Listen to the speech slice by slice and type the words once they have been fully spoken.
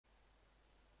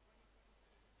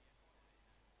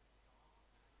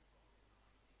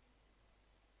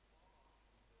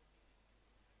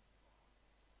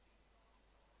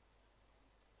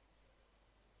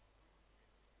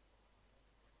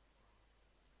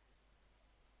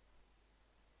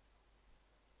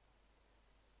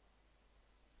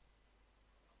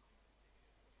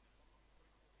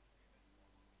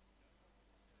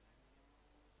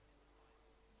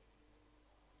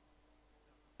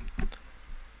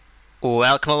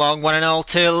Welcome along, one and all,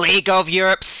 to League of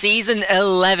Europe Season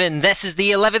 11. This is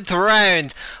the 11th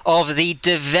round of the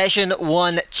Division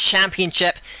 1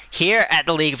 Championship here at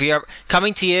the League of Europe,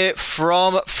 coming to you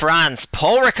from France.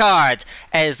 Paul Ricard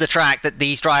is the track that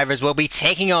these drivers will be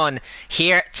taking on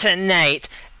here tonight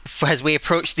as we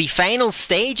approach the final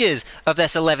stages of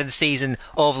this 11th season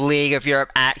of League of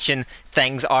Europe action.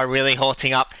 Things are really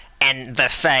hotting up in the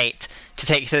fight. To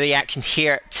take you through the action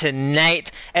here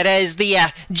tonight, it is the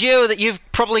duo that you've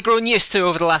probably grown used to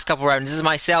over the last couple of rounds. This is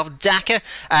myself, Daka,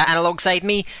 and alongside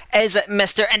me is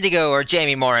Mr. Indigo, or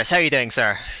Jamie Morris. How are you doing,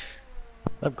 sir?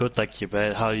 I'm good, thank you,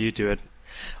 mate. How are you doing?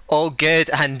 All good,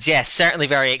 and yes, certainly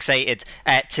very excited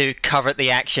to cover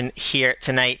the action here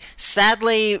tonight.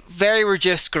 Sadly, very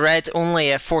reduced grid,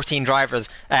 only 14 drivers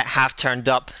have turned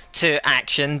up to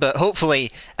action, but hopefully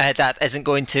that isn't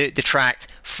going to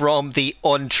detract from the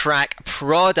on-track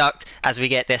product as we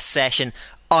get this session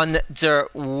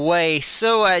underway.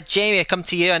 So, Jamie, I come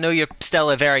to you. I know you're still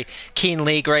a very keen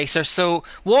league racer, so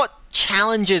what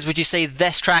challenges would you say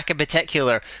this track in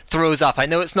particular throws up? I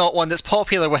know it's not one that's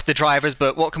popular with the drivers,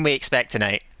 but what can we expect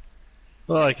tonight?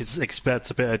 Well, I can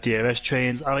expect a bit of DRS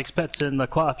trains. I'm expecting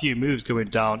quite a few moves going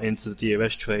down into the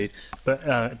DRS train,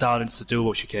 but down into the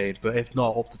dual chicane. But if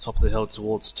not, up the top of the hill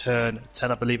towards turn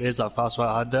 10, I believe it is, that fast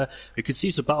right-hander. We can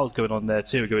see some battles going on there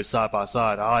too, going side by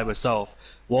side. I myself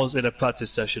was in a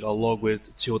practice session along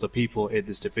with two other people in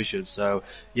this division. So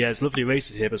yeah, it's lovely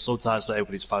racing here, but sometimes not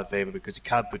everybody's fan favourite because it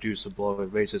can produce some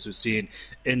boring races we've seen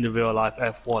in the real life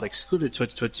F1, excluding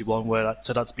 2021, where that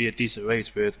turned out to be a decent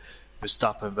race with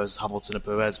Verstappen versus Hamilton and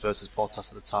Perez versus Bottas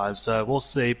at the time. So we'll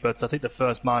see, but I think the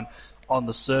first man on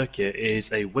the circuit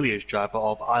is a Williams driver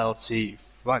of ILT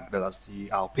Frank. No, that's the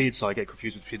Alpine, so I get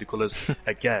confused between the colours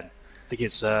again. I think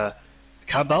it's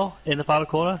Campbell in the final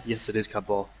corner. Yes, it is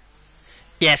Campbell.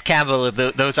 Yes, Campbell,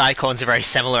 those icons are very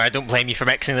similar. I don't blame you for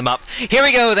mixing them up. Here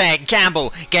we go then,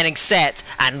 Campbell getting set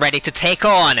and ready to take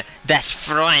on this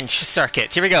French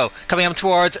circuit. Here we go, coming up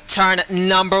towards turn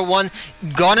number 1.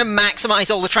 Gonna maximise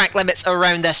all the track limits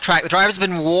around this track. The drivers have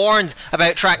been warned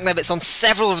about track limits on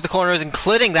several of the corners,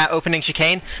 including that opening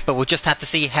chicane, but we'll just have to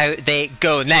see how they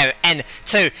go. Now,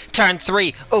 into turn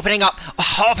 3, opening up,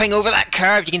 hopping over that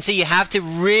curve. You can see you have to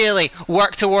really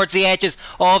work towards the edges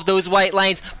of those white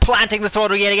lines, planting the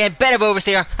throttle yet again, bit of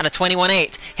oversteer, and a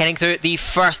 21.8 heading through the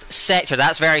first sector.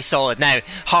 That's very solid. Now,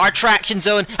 hard traction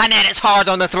zone, and then it's hard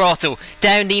on the throttle.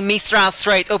 Down the Mistral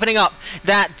straight, opening up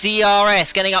that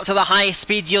DRS, getting up to the highest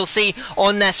speeds you'll see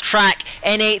on this track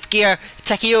in 8th gear,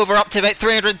 ticking over up to about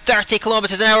 330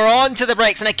 kilometers an hour onto the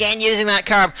brakes, and again using that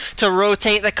curb to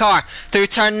rotate the car through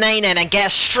turn 9 in and get a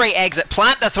straight exit,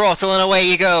 plant the throttle, and away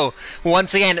you go.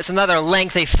 Once again, it's another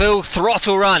lengthy full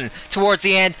throttle run towards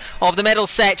the end of the middle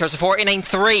sector. It's a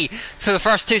 49.3 for the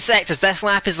first two sectors. This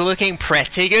lap is looking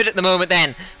pretty good at the moment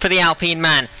then for the Alpine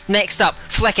man. Next up,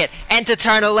 flick it into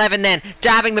turn 11 then,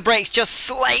 dabbing the brakes, just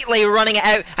slightly running it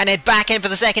out, and then back in for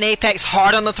the second apex,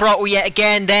 hard on the throttle yet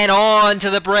again, then on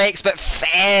to the brakes, but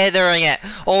feathering it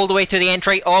all the way through the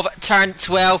entry of turn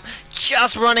 12.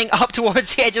 Just running up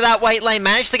towards the edge of that white line,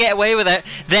 managed to get away with it.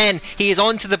 Then he is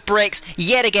onto the brakes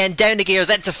yet again, down the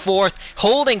gears into 4th,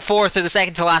 holding 4th through the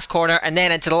second to last corner, and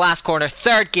then into the last corner,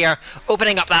 3rd gear,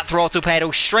 opening up that throttle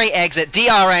pedal, straight exit,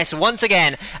 DRS once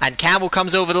again, and Campbell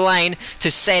comes over the line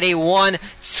to set a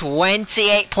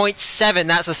 1:28.7.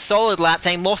 That's a solid lap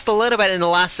time. Lost a little bit in the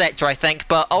last sector, I think,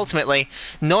 but ultimately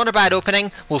not a bad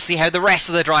opening. We'll see how the rest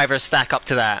of the drivers stack up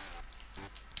to that.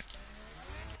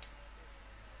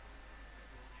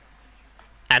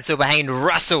 And so behind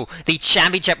Russell, the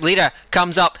championship leader,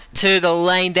 comes up to the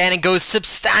line then and goes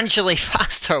substantially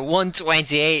faster,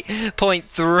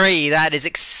 1:28.3. That is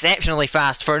exceptionally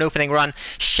fast for an opening run.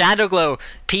 Shadowglow,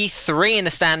 P3 in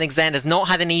the standings then, has not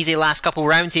had an easy last couple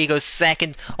rounds. He goes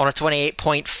second on a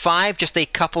 28.5, just a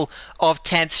couple of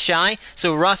tenths shy.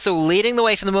 So Russell leading the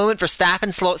way for the moment.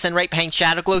 Verstappen slots in right behind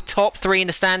Shadowglow, top 3 in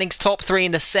the standings, top 3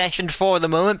 in the session for the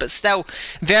moment, but still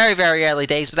very, very early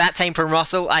days. But that time from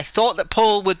Russell, I thought that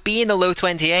Paul would be in the low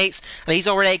 28s, and he's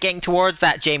already getting towards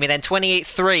that, Jamie. Then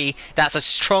 28.3, that's a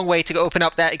strong way to open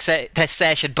up this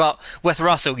session, but with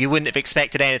Russell, you wouldn't have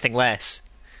expected anything less.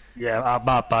 Yeah,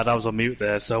 my bad. I was on mute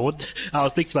there, so I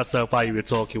was thinking to myself while you were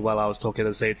talking while I was talking at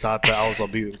the same time, but I was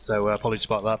on mute, so apologies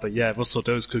about that. But yeah, Russell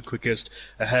does good quickest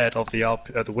ahead of the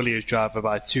Williams driver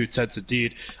by 2 tenths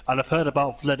indeed. And I've heard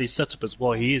about Vladdy's setup as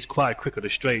well. He is quite quick on the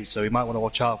straight, so you might want to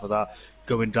watch out for that.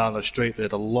 going down the straight there,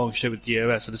 the long straight with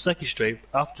DRS. So the second straight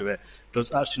after it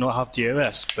does actually not have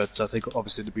DRS, but I think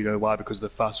obviously we know why, because of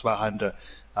the fast right-hander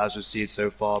as we've seen so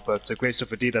far. But great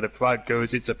stuff indeed that if Frank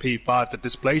goes into P5, they're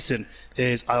displacing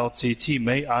his ILT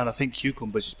teammate, and I think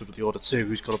Cucumber's just with the order 2,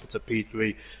 who's got up into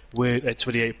P3 with a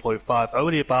 28.5,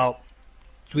 only about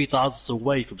 3 thousandths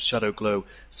away from Shadow Glow,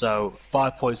 so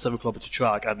 5.7 kilometre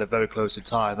track, and they're very close in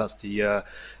time. That's the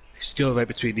skill rate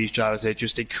between these drivers here,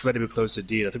 just incredibly close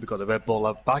indeed. I think we've got the Red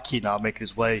Bull back here now, making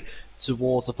his way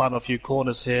towards the final few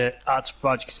corners here. At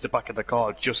Frank, you can see the back of the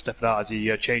car just stepping out as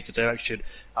he changed the direction.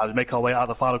 And we make our way out of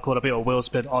the final corner, a bit of a wheel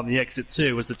spin on the exit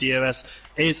too, as the DRS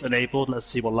is enabled. Let's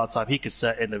see what lap time he can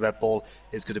set in the Red Bull.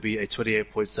 Is going to be a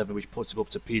 28.7, which puts him up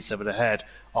to P7 ahead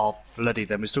of Fleddy.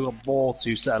 Then we've still got more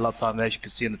to set a lap time there. As you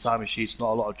can see in the timing sheets,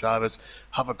 not a lot of drivers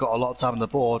haven't got a lot of time on the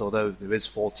board, although there is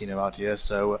 14 around here,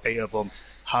 so 8 of them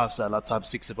have set a lap time,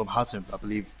 6 of them hasn't. I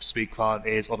believe Speedcrown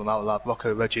is on an out lap.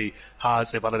 Rocco Reggie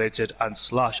has invalidated, and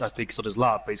Slash, I think, is on his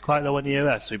lap, but he's quite low in the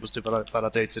ERS, so he must have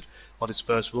validated on his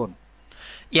first run.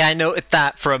 Yeah, I noted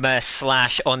that from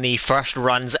Slash on the first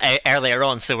runs earlier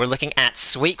on. So we're looking at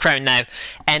Sweet Crown now,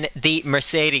 and the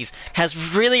Mercedes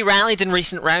has really rallied in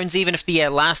recent rounds, even if the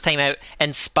last time out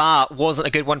in Spa wasn't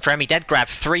a good one for him. He did grab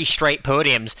 3 straight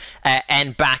podiums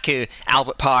in Baku,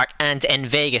 Albert Park and in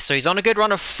Vegas, so he's on a good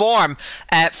run of form.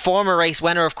 Former race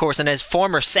winner, of course, and his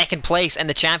former second place in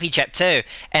the championship too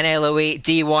in LOE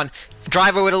D1.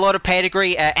 Driver with a lot of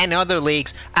pedigree in other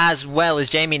leagues as well, as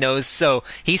Jamie knows, so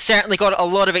he's certainly got a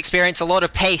lot of experience, a lot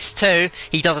of pace too.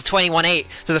 He does a 21.8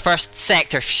 to the first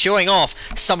sector, showing off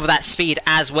some of that speed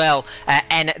as well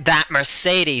in that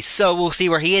Mercedes, so we'll see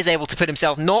where he is able to put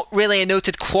himself. Not really a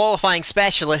noted qualifying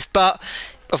specialist, but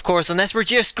of course, on this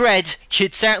reduced grid,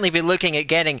 you'd certainly be looking at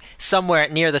getting somewhere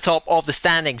near the top of the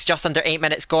standings. Just under 8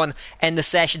 minutes gone in the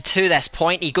session to this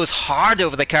point. He goes hard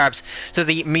over the curbs to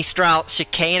the Mistral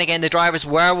chicane. Again, the drivers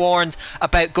were warned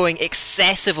about going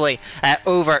excessively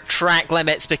over track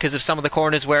limits because of some of the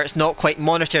corners where it's not quite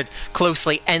monitored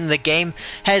closely in the game.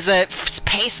 His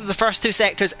pace of the first 2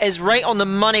 sectors is right on the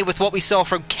money with what we saw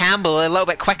from Campbell, a little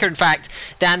bit quicker in fact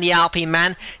than the Alpine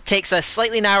man. Takes a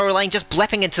slightly narrower line, just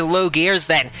blipping into low gears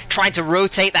then, trying to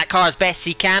rotate that car as best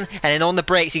he can, and then on the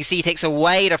brakes you see he takes a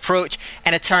wide approach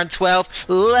in a turn 12,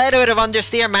 little bit of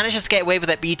understeer, manages to get away with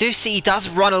it, but you do see he does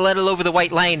run a little over the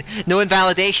white line. No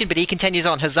invalidation, but he continues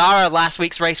on. Hazara, last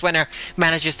week's race winner,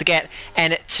 manages to get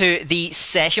into the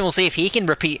session. We'll see if he can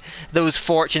repeat those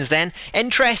fortunes then.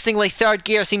 Interestingly, third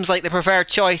gear seems like the preferred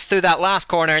choice through that last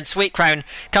corner, and Sweet Crown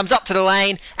comes up to the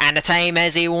line, and the time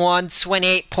is a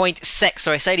 1:28.6,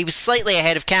 so I said he was slightly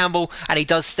ahead of Campbell, and he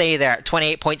does stay there.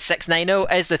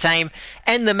 28.690 is the time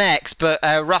in the mix, but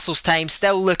Russell's time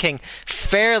still looking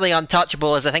fairly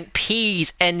untouchable, as I think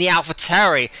Pease in the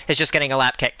AlphaTauri is just getting a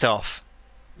lap kicked off.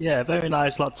 Yeah, very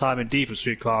nice lap time indeed from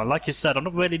Streetcar. Like you said, I'm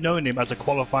not really knowing him as a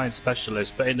qualifying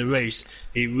specialist, but in the race,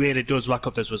 he really does rack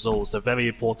up those results. They're very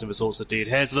important results indeed.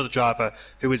 Here's another driver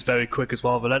who is very quick as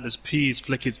well. Relentless Pease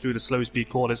flicking through the slow speed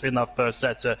corners in that first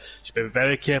sector. Should be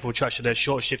very careful. Traction there,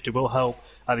 short shifting will help.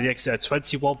 And the exit at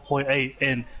 21.8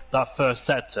 in that first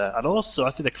sector. And also,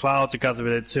 I think the clouds are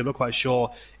gathering in too. I'm not quite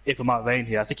sure if it might rain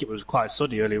here. I think it was quite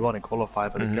sunny earlier on in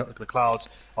qualifying, but the clouds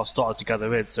are starting to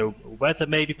gather in. So weather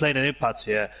may be playing an impact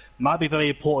here. Might be very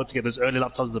important to get those early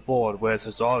lap times on the board, whereas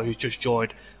Hazara, who's just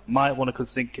joined, might want to be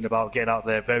thinking about getting out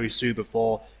there very soon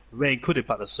before rain could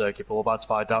impact the circuit, but we're about to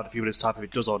find out in a few minutes' time if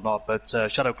it does or not. But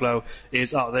Shadow Glow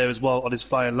is out there as well on his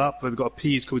flying lap. We've got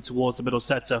Pease coming towards the middle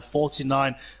sector,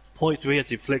 49.3 as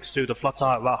he flicks through the flat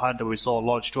tire right-hander. We saw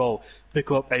Lawrence Stroll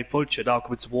pick up a puncher, now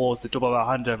coming towards the double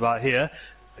right-hander right here.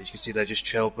 As you can see, they're just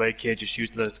trail braking, just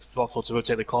using the throttle to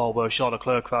rotate the car, where Charles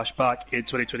Leclerc crashed back in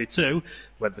 2022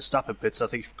 when Verstappen pits. I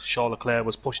think Charles Leclerc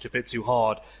was pushed a bit too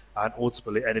hard and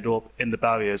ultimately ended up in the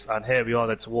barriers. And here we are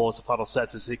then towards the final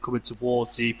sectors, coming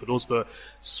towards the penultimate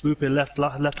swooping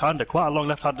left-hander, quite a long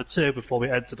left-hander too, before we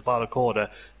enter the final corner.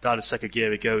 Down in second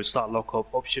gear he goes, start lock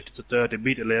up, shifted to third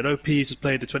immediately. I know Pease has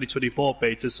played the 2024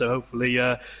 beta, so hopefully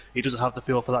he doesn't have the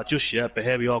feel for that just yet, but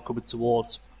here we are coming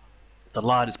towards the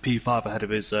line. Is P5 ahead of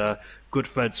his good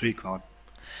friend Sweetcrown.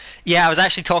 Yeah, I was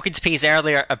actually talking to Pease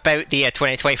earlier about the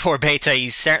 2024 beta. He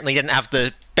certainly didn't have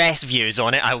the best views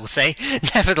on it, I will say.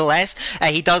 Nevertheless,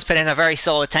 he does put in a very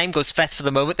solid time, goes 5th for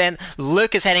the moment. Then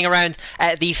Luke is heading around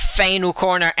the final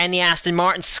corner in the Aston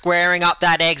Martin, squaring up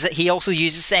that exit. He also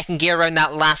uses second gear around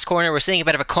that last corner. We're seeing a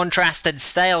bit of a contrasted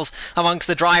styles amongst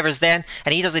the drivers then,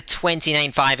 and he does a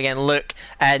 29.5 again. Luke,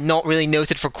 not really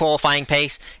noted for qualifying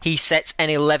pace. He sits in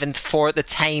 11th for the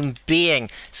time being.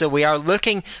 So we are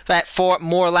looking for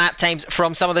more lap times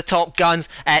from some of the top guns.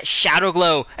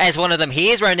 Shadowglow is one of them. He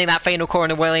is rounding that final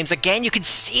corner, Williams. Again, you can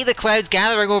see the clouds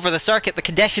gathering over the circuit. The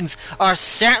conditions are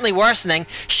certainly worsening.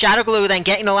 Shadowglow then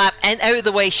getting the lap and out of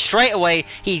the way straight away.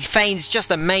 He finds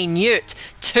just a minute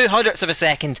 0.02 of a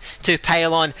second to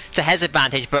pile on to his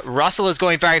advantage, but Russell is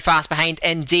going very fast behind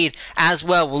indeed as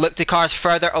well. We'll look to cars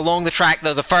further along the track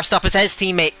though. The first up is his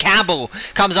teammate Campbell.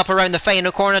 Comes up around the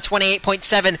final corner.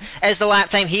 28.7 is the lap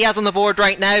time he has on the board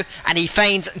right now, and he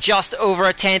finds just over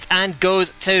a 10th and goes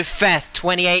to 5th.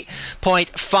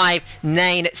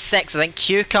 28.596. I think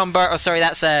Cucumber, oh sorry,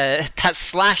 that's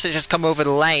Slash that just come over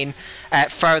the line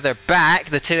further back.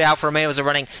 The two Alfa Romeos are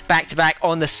running back to back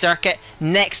on the circuit.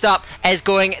 Next up is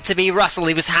going to be Russell.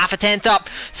 He was half a 10th up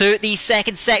through the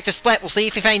second sector split. We'll see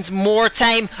if he finds more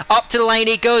time. Up to the line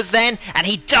he goes then, and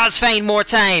he does find more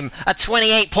time. A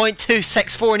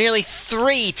 28.264, nearly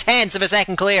 0.3 of a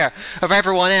second clear of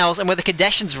everyone else. And with the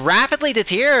conditions rapidly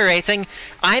deteriorating,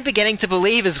 I'm beginning to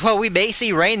believe as well we may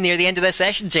see rain near the end of this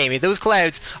session, Jamie. Those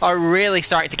clouds are really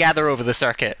starting to gather over the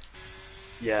circuit.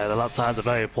 Yeah, the lap times are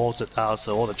very important now,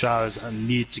 so all the drivers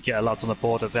need to get a lap on the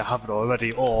board if they haven't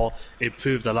already, or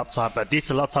improve their lap time. But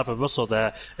decent lap time for Russell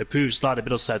there, improved slightly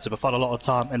middle sector, but found a lot of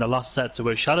time in the last sector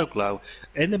with Shadowglow.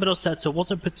 In the middle sector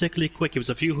wasn't particularly quick, it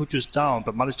was a few hundreds down,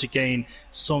 but managed to gain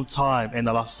some time in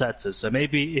the last sector. So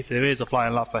maybe if there is a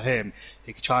flying lap for him,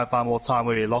 he could try and find more time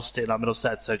where he lost it in that middle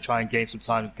sector, try and gain some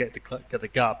time and get the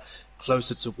gap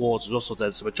closer towards Russell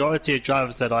then. So majority of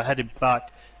drivers that are heading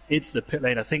back into the pit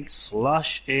lane. I think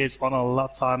Slash is on a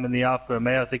lap time in the Alfa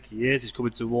Romeo. I think he is. He's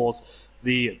coming towards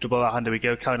the double right-hander. We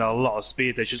go, carrying a lot of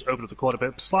speed. They just opened up the corner,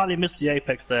 but slightly missed the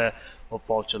apex there,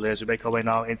 unfortunately. As we make our way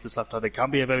now into this left hand, it can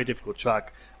be a very difficult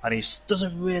track, and he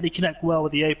doesn't really connect well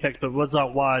with the apex, but runs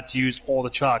out wide to use all the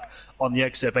track on the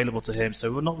exit available to him.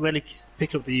 So we're not really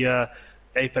picking up the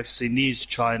apex he needs to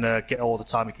try and get all the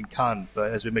time he can.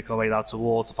 But as we make our way now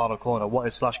towards the final corner, what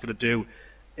is Slash going to do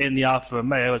in the Alfa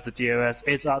Romeo as the DRS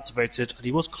is activated? And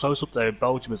he was close up there in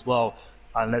Belgium as well.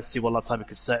 And let's see what lap time he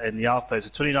can set in the Alfa. It's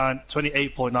a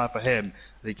 28.9 for him, and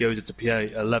he goes into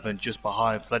P11 just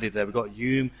behind Fleddy there. We've got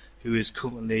Hume, who is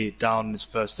currently down in his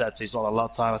first set, so he's not on a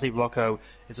lap time. I think Rocco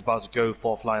is about to go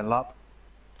for a flying lap.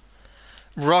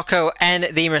 Rocco and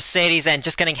the Mercedes end,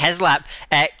 just getting his lap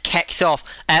kicked off.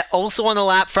 Also on the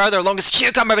lap further along is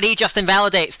Cucumber, but he just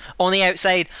invalidates on the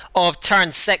outside of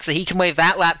turn 6, so he can wave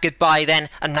that lap goodbye then.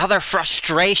 Another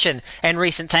frustration in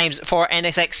recent times for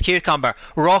NSX Cucumber.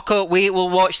 Rocco, we will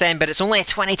watch then, but it's only a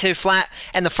 22 flat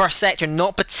in the first sector,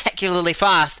 not particularly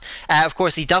fast. Of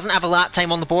course, he doesn't have a lap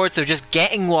time on the board, so just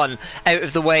getting one out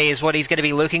of the way is what he's going to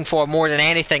be looking for more than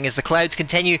anything, as the clouds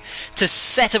continue to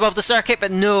sit above the circuit, but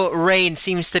no rain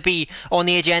seems to be on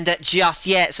the agenda just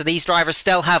yet. So these drivers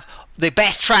still have the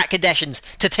best track conditions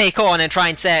to take on and try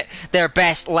and set their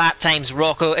best lap times.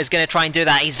 Rocco is going to try and do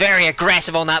that. He's very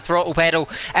aggressive on that throttle pedal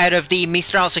out of the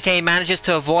Mistral chicane, manages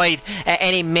to avoid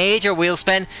any major wheel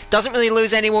spin, doesn't really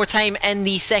lose any more time in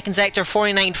the second sector.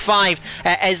 49.5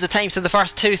 is the time to the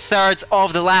first 2/3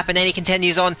 of the lap, and then he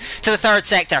continues on to the third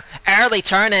sector. Early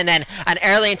turn in then, and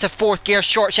early into fourth gear,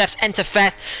 short shifts into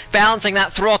fifth, balancing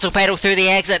that throttle pedal through the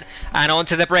exit and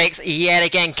onto the brakes yet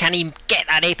again. Can he get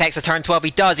that apex of turn 12?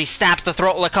 He does. He stabs the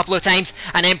throttle a couple of times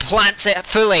and then plants it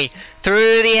fully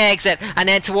through the exit and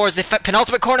then towards the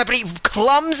penultimate corner, but he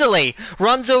clumsily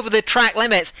runs over the track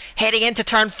limits heading into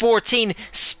turn 14,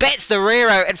 spits the rear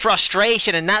out in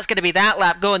frustration, and that's going to be that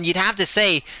lap gone. You'd have to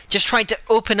say, just trying to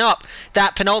open up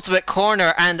that penultimate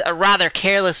corner, and a rather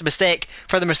careless mistake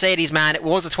for the Mercedes man. It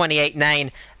was a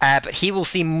 28.9, but he will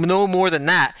see no more than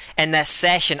that in this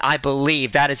session, I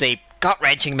believe. That is a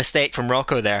gut-wrenching mistake from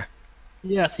Rocco there.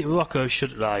 Yeah, I think Rocco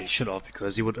should have,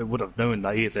 because he would have known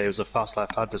that either. It was a fast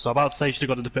left-hander. So I'm about to say he should have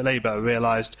got into the pit lane, but I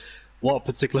realised what a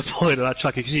particular point on that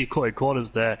track. You can see he cutting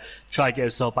corners there, try and get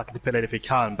himself back in the pit lane if he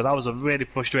can. But that was a really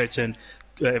frustrating,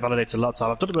 invalidated lap time.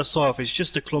 I've done it myself. It's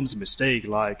just a clumsy mistake,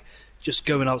 like just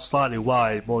going out slightly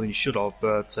wide more than you should have,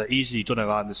 but easily done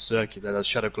around the circuit. There,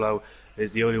 Shadowglow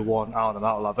is the only one out and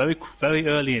out lap. Very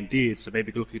early indeed, so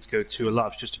maybe looking to go 2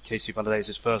 laps just in case he validates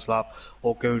his first lap,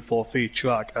 or going for a free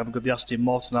track. And we've got the Aston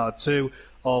Martin out of 2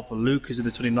 of Luke, who's in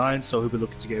the 29, so he'll be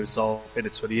looking to get himself in the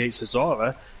 28.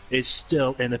 Hazara is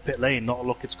still in the pit lane, not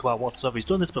looking to come out whatsoever. He's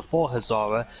done this before,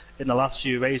 Hazara, in the last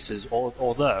few races,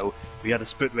 although we had a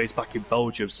sprint race back in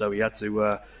Belgium, so he had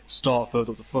to start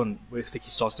further up the front. I think he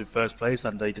started in first place,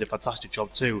 and he did a fantastic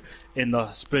job too in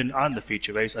the sprint and the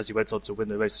feature race, as he went on to win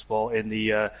the race as well in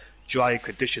the dry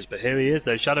conditions. But here he is,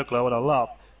 there's Shadow Glow on a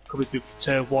lap. Coming through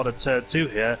turn 1 and turn 2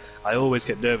 here, I always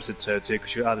get nervous in turn 2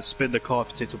 because you either spin the car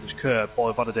if you take too much curb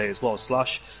or validate as well.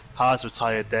 Slash has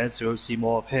retired then, so we won't see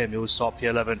more of him. He'll start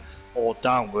P11 or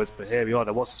downwards, but here we are.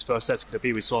 Now, what's his first set's going to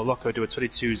be? We saw Rocco do a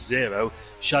 22.0,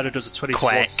 Shadow does a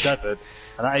 24.7, and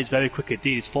that is very quick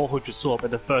indeed. He's 400 up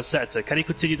in the first sector. Can he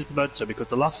continue this momentum? Because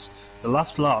the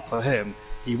last lap for him,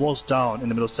 he was down in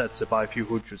the middle sector by a few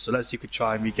hundred, so let's see if he can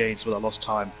try and regain some of that lost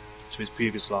time to his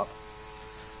previous lap.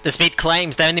 The speed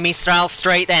climbs down the Mistral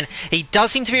straight then. He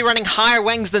does seem to be running higher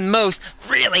wings than most.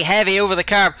 Really heavy over the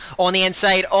curb on the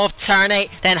inside of turn 8.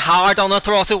 Then hard on the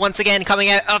throttle once again coming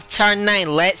out of turn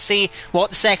 9. Let's see what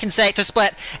the second sector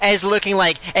split is looking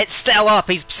like. It's still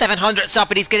up. He's 700ths up,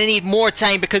 but he's going to need more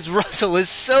time because Russell is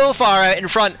so far out in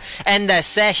front in this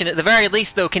session. At the very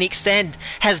least, though, can he extend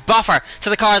his buffer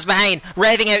to the cars behind?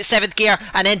 Revving out 7th gear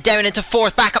and then down into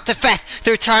 4th, back up to 5th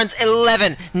through turns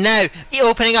 11. Now,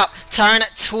 opening up turn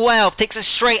 12, takes a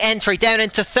straight entry down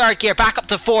into 3rd gear, back up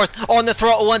to 4th, on the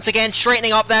throttle once again,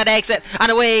 straightening up that exit, and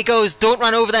away he goes. Don't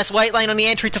run over this white line on the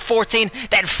entry to 14,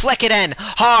 then flick it in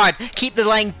hard, keep the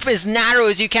line as narrow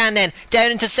as you can, then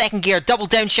down into 2nd gear, double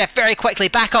downshift very quickly,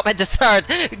 back up into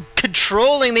 3rd,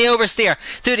 controlling the oversteer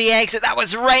through the exit. That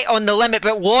was right on the limit,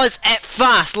 but was it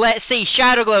fast? Let's see.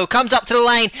 Shadowglow comes up to the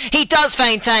line, he does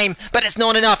find time, but it's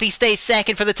not enough. He stays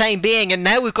 2nd for the time being, and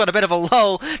now we've got a bit of a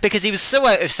lull because he was so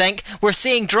out of sync. We're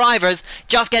seeing drivers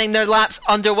just getting their laps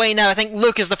underway now. I think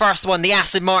Luke is the first one. The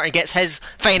Aston Martin gets his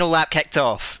final lap kicked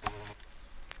off.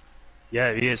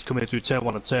 Yeah, he is coming through turn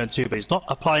 1 and turn 2, but he's not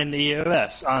applying the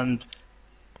ERS, and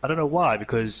I don't know why,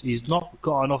 because he's not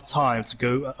got enough time to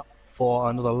go for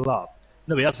another lap.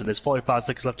 No, he hasn't. There's 45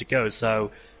 seconds left to go, so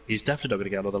he's definitely not going to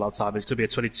get another lap time. It's going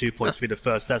to be a 22.3 the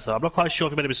first set, so I'm not quite sure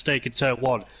if he made a mistake in turn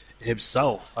 1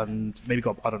 himself, and maybe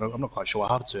got, I don't know, I'm not quite sure what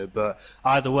happened to him, but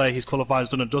either way, his qualifying's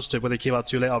done and dusted. Whether he came out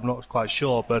too late, I'm not quite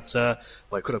sure, but, well,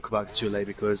 he could have come out too late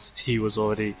because he was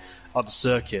already on the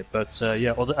circuit, but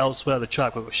yeah, elsewhere on the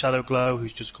track, we've got Shadowglow,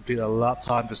 who's just completed a lap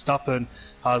time. Verstappen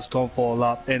has gone for a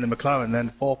lap in the McLaren,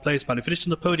 then 4th place man, he finished on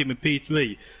the podium in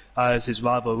P3, as his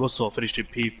rival Russell finished in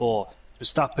P4.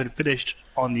 Verstappen finished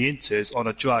on the Inters on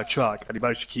a dry track, and he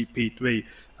managed to keep P3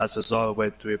 as Hazara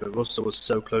went through, but Russell was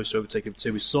so close to overtaking him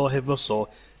too. We saw him, Russell,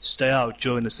 stay out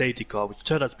during the safety car, which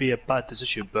turned out to be a bad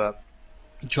decision, but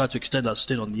he tried to extend that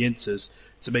stint on the Inters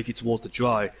to make it towards the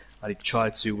dry, and he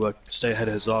tried to stay ahead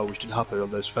of Hazara, which didn't happen on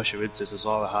those fresher Inters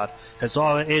Hazara had.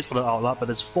 Hazara is on an outlap, but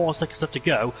there's 4 seconds left to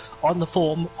go. On the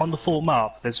full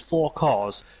map, there's 4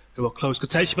 cars who are close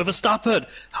contention, but Verstappen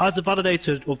has it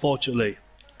validated, unfortunately.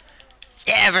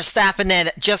 Yeah, Verstappen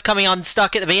then just coming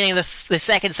unstuck at the beginning of the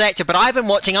second sector, but I've been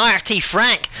watching IRT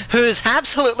Frank, who's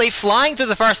absolutely flying through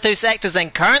the first 2 sectors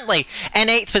and currently in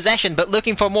 8th position, but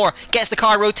looking for more. Gets the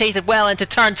car rotated well into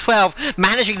turn 12,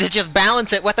 managing to just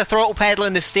balance it with the throttle pedal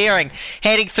and the steering,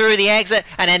 heading through the exit,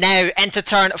 and then now into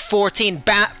turn 14,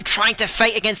 trying to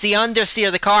fight against the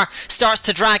understeer. The car starts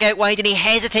to drag out wide and he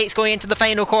hesitates going into the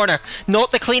final corner.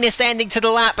 Not the cleanest ending to the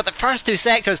lap, but the first 2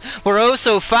 sectors were oh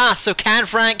so fast, so can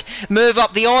Frank move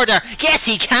up the order? Yes,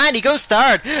 he can. He goes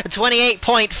 3rd at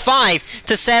 28.5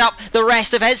 to set up the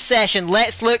rest of his session.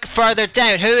 Let's look further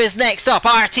down. Who is next up?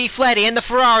 RT Fleddy in the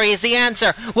Ferrari is the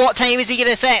answer. What time is he going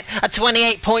to set? A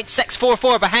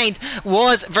 28.644. Behind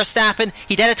was Verstappen.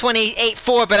 He did a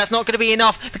 28.4, but that's not going to be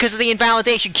enough because of the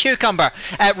invalidation. Cucumber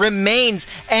remains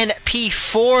in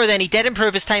P4 then. He did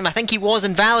improve his time. I think he was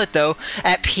invalid though.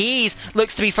 Pease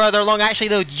looks to be further along. Actually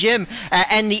though, Jim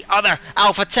in the other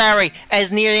AlphaTauri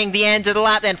is nearing the end of the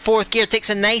lap then. 4th gear takes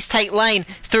a nice tight line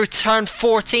through turn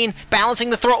 14,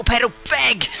 balancing the throttle pedal.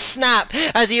 Big snap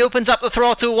as he opens up the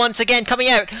throttle once again, coming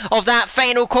out of that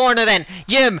final corner then.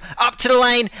 Yum up to the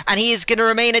line and he is going to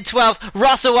remain in 12th.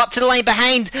 Russell up to the line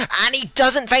behind and he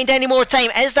doesn't find any more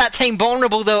time. Is that time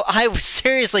vulnerable though? I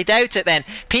seriously doubt it then.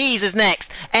 Pease is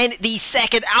next and the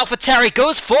second. AlphaTauri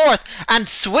goes 4th and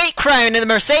Sweet Crown in the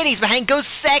Mercedes behind goes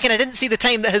 2nd. I didn't see the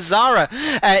time that Hazara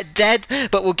did,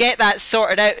 but we'll get that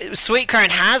sorted out. Sweet Crown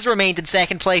has remained in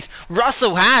 2nd place.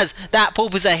 Russell has that pole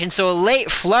position, so a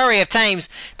late flurry of times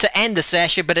to end the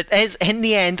session, but it is in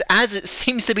the end, as it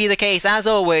seems to be the case as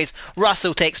always,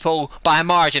 Russell takes pole by a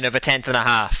margin of a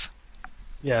 10.5.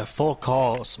 Yeah, 4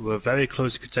 cars were very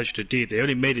close to contention indeed. They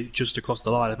only made it just across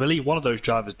the line. I believe one of those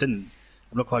drivers didn't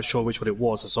I'm not quite sure which one it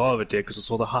was. Hazara did because I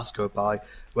saw the Haas go by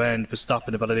when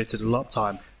Verstappen validated the lap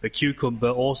time. But Cucumber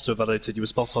also validated, you were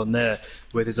spot on there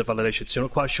with his validation too. I'm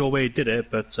not quite sure where he did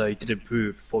it, but he did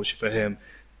improve, fortunately for him.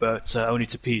 But only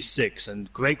to P6.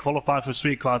 And great qualifying for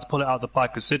Sweet Crown to pull it out of the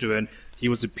pack considering he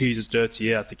was in P's dirty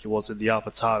year, I think he was in the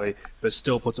AlphaTauri, but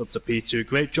still put it up to P2.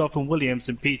 Great job from Williams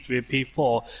in P3 and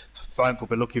P4. Frank will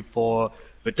be looking for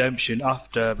redemption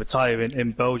after retiring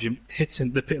in Belgium,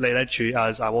 hitting the pit lane entry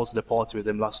as I was in the party with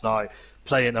him last night,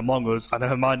 playing Among Us, and I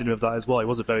reminded him of that as well. He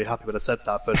wasn't very happy when I said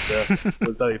that, but it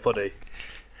was very funny.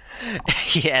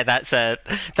 Yeah,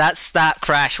 that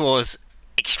crash was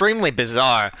extremely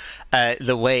bizarre,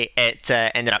 the way it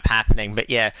ended up happening. But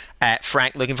yeah,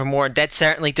 Frank looking for more, did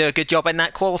certainly do a good job in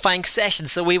that qualifying session.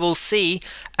 So we will see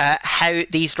how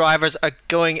these drivers are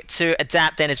going to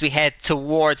adapt then as we head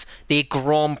towards the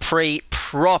Grand Prix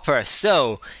proper.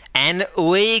 So, and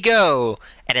we go.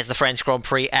 It is the French Grand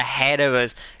Prix ahead of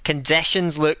us.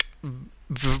 Conditions look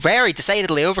very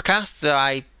decidedly overcast.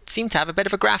 I seem to have a bit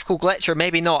of a graphical glitch, or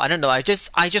maybe not, I don't know. I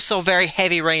just saw very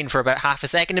heavy rain for about half a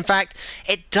second. In fact,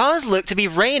 it does look to be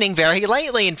raining very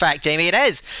lightly. In fact, Jamie, it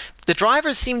is. The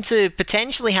drivers seem to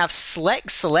potentially have slick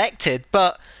selected,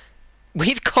 but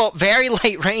we've got very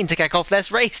light rain to kick off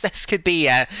this race. This could be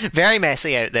very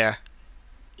messy out there.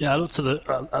 Yeah, I looked at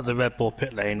the Red Bull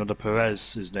pit lane under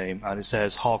Perez's name, and it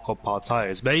says hardcore power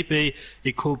tyres. Maybe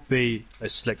it could be a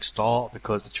slick start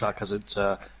because the track hasn't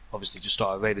obviously just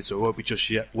started raining, so it won't be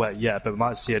just wet yet, but we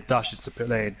might see a dash into the pit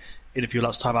lane in a few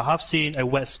laps' time. I have seen a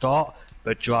wet start,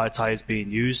 but dry tyres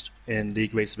being used in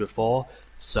league races before,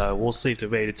 so we'll see if the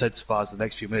rain intensifies in the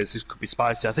next few minutes. This could be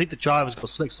spicy. I think the driver's got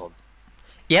slicks on.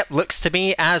 Yep, looks to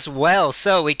me as well.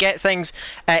 So we get things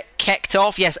kicked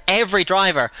off. Yes, every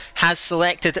driver has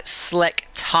selected slick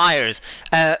tyres.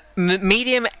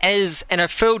 Medium is, in a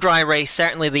full dry race,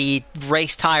 certainly the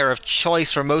race tyre of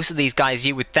choice for most of these guys,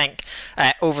 you would think,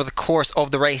 over the course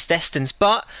of the race distance.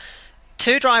 But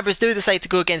two drivers do decide to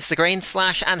go against the grain,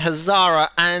 Slash and Hazara,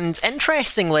 and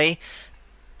interestingly,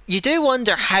 you do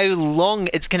wonder how long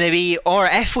it's going to be, or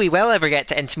if we will ever get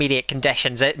to intermediate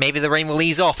conditions. Maybe the rain will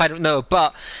ease off, I don't know.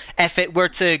 But if it were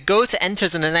to go to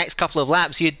inters in the next couple of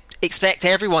laps, you'd expect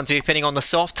everyone to be putting on the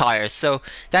soft tyres. So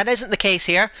that isn't the case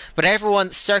here, but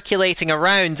everyone's circulating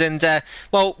around. And,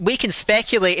 well, we can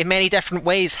speculate in many different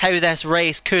ways how this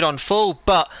race could unfold,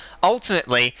 but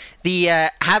ultimately, the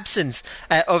absence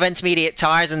of intermediate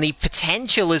tyres and the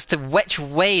potential as to which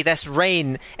way this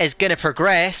rain is going to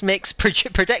progress makes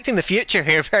predicting the future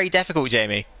here very difficult,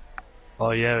 Jamie. Oh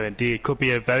yeah, indeed. It could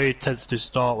be a very tentative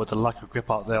start with the lack of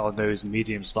grip out there on those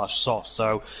medium/soft.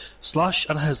 So Slash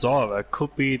and Hazara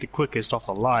could be the quickest off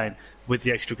the line with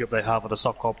the extra grip they have on the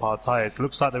soft compound tyres. It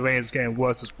looks like the rain is getting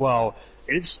worse as well.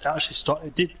 It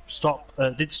did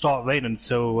start raining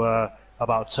until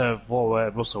about turn 4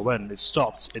 where Russell went. It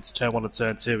stopped. It's turn 1 and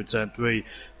turn 2 and turn 3,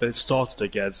 but it started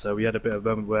again. So we had a bit of a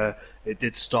moment where it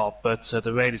did stop, but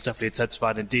the rain is definitely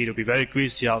intensified indeed. It'll be very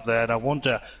greasy out there, and I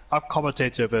wonder, I've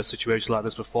commentated over a situation like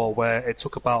this before where it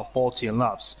took about 14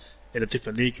 laps in a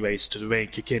different league race to the rain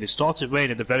kick in. It started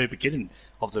raining at the very beginning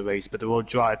of the race, but they were on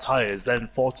dry tyres. Then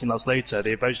 14 laps later,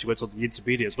 they eventually went on the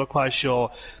intermediates. We're not quite sure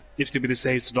if it's going to be the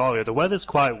same scenario. The weather's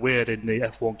quite weird in the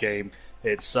F1 game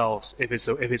itself. If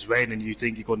it's raining, you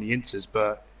think you go on the inters,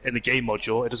 but in the game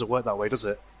module, it doesn't work that way, does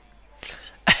it?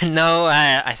 No,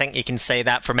 I think you can say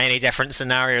that for many different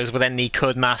scenarios within the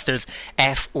Codemasters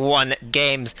F1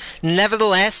 games.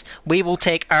 Nevertheless, we will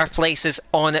take our places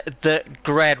on the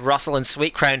grid. Russell and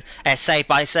Sweetcrown side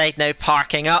by side now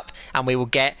parking up, and we will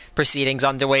get proceedings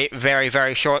underway very,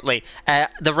 very shortly.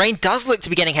 The rain does look to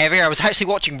be getting heavier. I was actually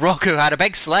watching Roku had a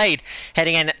big slide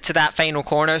heading into that final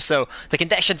corner, so the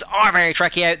conditions are very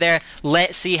tricky out there.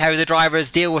 Let's see how the drivers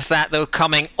deal with that, though,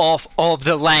 coming off of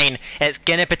the line. It's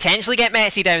going to potentially get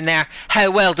messy down there. How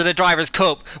well do the drivers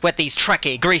cope with these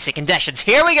tricky, greasy conditions?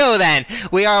 Here we go then.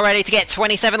 We are ready to get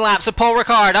 27 laps of Paul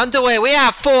Ricard underway. We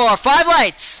have 5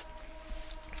 lights.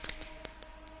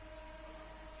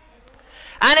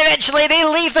 And eventually they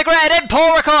leave the grid in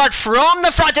Paul Ricard from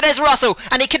the front. It is Russell,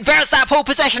 and he converts that pole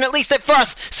position at least at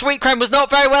first. Sweetcrown was not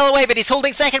very well away, but he's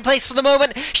holding second place for the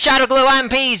moment. Shadowglow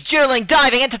and Pease dueling,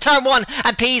 diving into turn 1,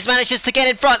 and Pease manages to get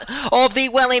in front of the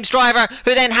Williams driver,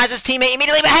 who then has his teammate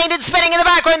immediately behind and spinning in the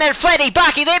background. Then Fleddy,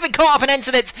 Backy, they've been caught up in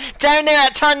incidents down there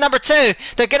at turn number 2.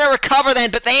 They're going to recover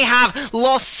then, but they have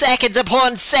lost seconds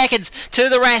upon seconds to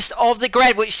the rest of the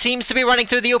grid, which seems to be running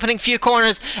through the opening few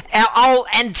corners all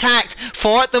intact for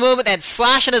 4 at the moment, then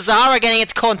Slash and Azara getting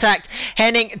into contact,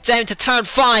 heading down to turn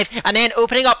 5, and then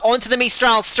opening up onto the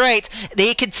Mistral straight.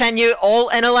 They continue all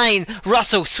in a line.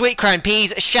 Russell, Sweet Crown,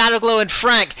 Peas, Shadowglow and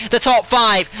Frank, the top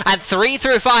 5, and 3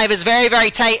 through 5 is very,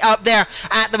 very tight up there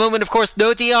at the moment. Of course,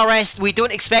 no DRS. We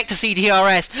don't expect to see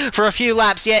DRS for a few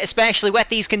laps yet, especially with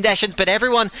these conditions, but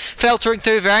everyone filtering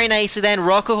through very nicely then.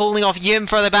 Rocco holding off Hume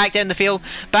further back down the field.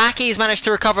 Baki's managed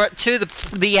to recover to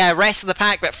the rest of the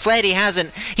pack, but Fleddy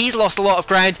hasn't. He's lost a lot of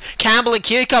ground. Campbell and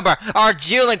Cucumber are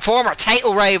dueling, former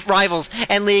title rivals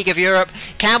in League of Europe.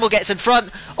 Campbell gets in front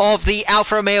of the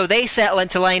Alfa Romeo. They settle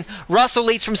into line. Russell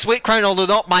leads from Sweet Crown, although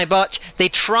not by much. They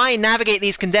try and navigate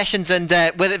these conditions, and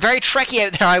with it very tricky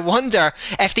out there, I wonder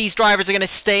if these drivers are going to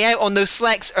stay out on those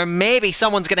slicks, or maybe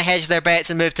someone's going to hedge their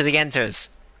bets and move to the Inters.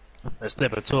 Let's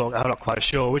never talk. I'm not quite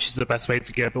sure which is the best way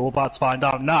to go, but we're about to find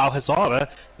out now. Hazara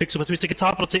picks up a 3-second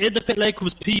time penalty. In the pit lane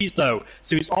comes Peas, though,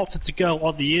 so he's opted to go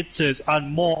on the Inters,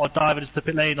 and more are diving into the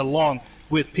pit lane along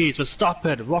with Peas.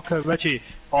 Verstappen, Rocco, Reggie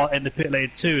are in the pit lane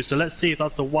too, so let's see if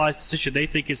that's the wise decision. They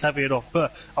think it's heavy enough,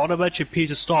 but I want to mention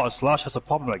Peas' start. Slash has a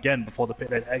problem again before the pit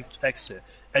lane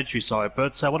entry,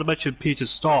 but I want to mention Peter's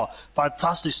start.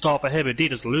 Fantastic start for him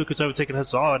indeed, as Luke has overtaken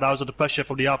Hazara. Now he's under pressure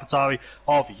from the AlphaTauri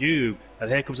of you. And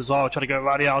here comes Hazara trying to go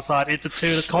around the outside into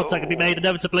 2. The contact can be made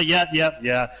inevitably.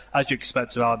 Yeah. As you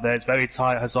expect around there. It's very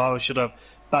tight. Hazara should have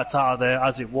backed out of there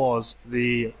as it was.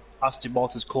 The Aston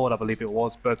Martin's corner, I believe it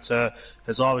was. But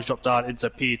Hazara's dropped down into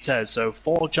P10. So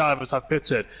 4 drivers have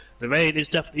pitted. The rain is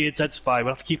definitely intensifying.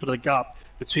 We'll have to keep it in the gap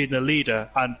between the leader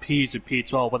and Peas in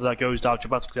P12. Whether that goes down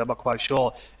dramatically, I'm not quite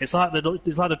sure. It's like the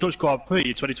Dutch Grand Prix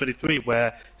in 2023, where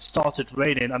it started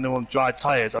raining and they were on dry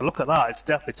tyres. And look at that, it's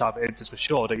definitely time for Inters for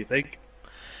sure, don't you think?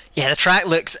 Yeah, the track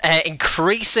looks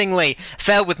increasingly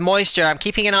filled with moisture. I'm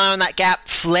keeping an eye on that gap.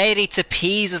 Fleddy to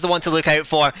Peas is the one to look out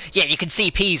for. Yeah, you can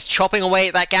see Peas chopping away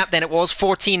at that gap. Then it was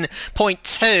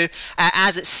 14.2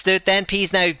 as it stood. Then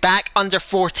Peas now back under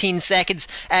 14 seconds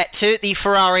to the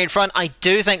Ferrari in front. I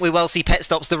do think we will see pit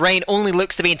stops. The rain only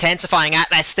looks to be intensifying at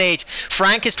this stage.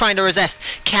 Frank is trying to resist.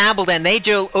 Campbell then, they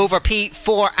duel over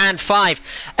P4 and 5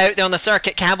 out there on the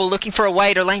circuit. Campbell looking for a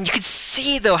wider line. You can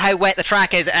see though how wet the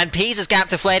track is, and Peas' gap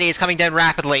to Fleddy is coming down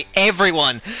rapidly.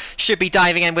 Everyone should be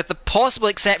diving in, with the possible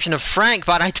exception of Frank,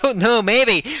 but I don't know,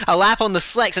 maybe a lap on the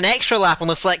slicks, an extra lap on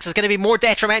the slicks, is going to be more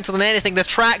detrimental than anything. The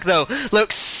track though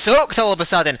looks soaked all of a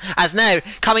sudden, as now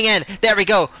coming in, there we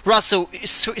go, Russell,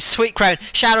 Sweet Crown,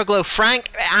 Shadowglow.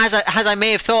 Frank, as I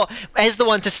may have thought, is the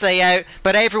one to stay out,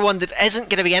 but everyone that isn't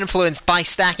going to be influenced by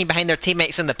stacking behind their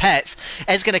teammates in the pits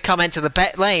is going to come into the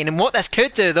pit lane. And what this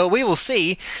could do, though, we will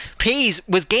see. Peas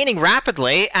was gaining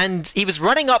rapidly and he was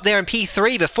running up there in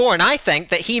P3 before, and I think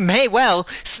that he may well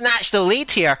snatch the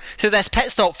lead here through this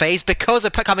pit stop phase because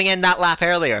of coming in that lap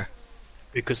earlier.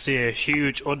 We could see a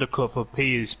huge undercut for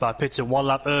Peas by pitting 1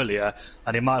 lap earlier,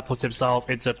 and he might have put himself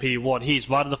into P1. He's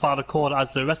right in the final corner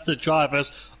as the rest of the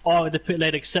drivers are in the pit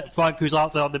lane, except Frank, who's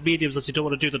out there on the mediums as he don't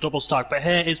want to do the double stack. But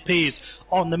here is Peas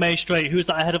on the main straight. Who's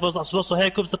that ahead of us? That's Russell.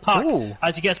 Here comes the pack. Ooh.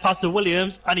 As he gets past the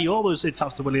Williams, and he almost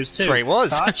taps the Williams too. That's where he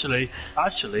was.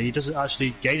 Actually, he doesn't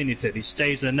actually gain anything. He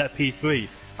stays in net P3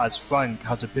 as Frank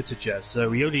has a pitted jet, so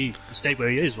he only stayed where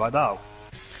he is right now.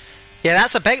 Yeah,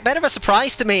 that's a bit of a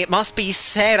surprise to me, it must be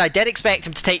said. I did expect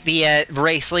him to take the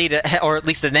race lead, or at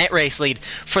least the net race lead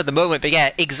for the moment. But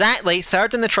yeah, exactly,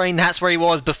 third in the train, that's where he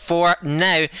was before.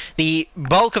 Now, the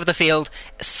bulk of the field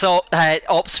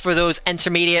opts for those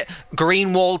intermediate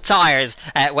green walled tyres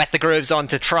with the grooves on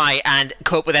to try and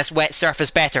cope with this wet surface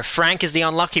better. Frank is the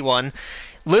unlucky one.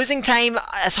 Losing time,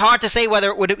 it's hard to say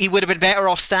whether he would have been better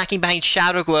off stacking behind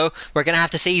Shadowglow. We're going to have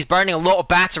to see. He's burning a lot of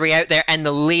battery out there in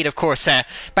the lead, of course.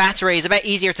 Battery is a bit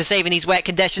easier to save in these wet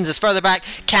conditions. As further back,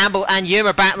 Campbell and Hume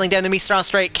are battling down the Mistral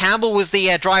straight. Campbell was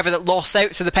the driver that lost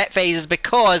out through the pit phases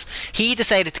because he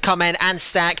decided to come in and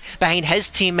stack behind his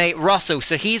teammate Russell.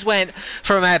 So he's went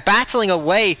from battling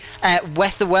away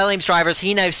with the Williams drivers.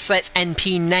 He now sits in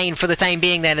P9 for the time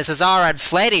being then, as Hazara and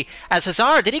Fleddy. As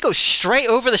Hazara, did he go straight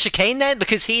over the chicane then?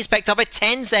 Because he's picked up a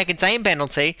 10-second time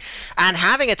penalty and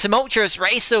having a tumultuous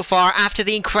race so far after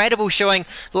the incredible showing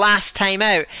last time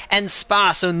out in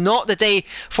Spa. So not the day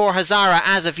for Hazara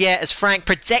as of yet, as Frank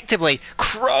predictably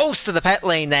crawls to the pit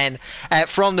lane then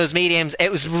from those mediums.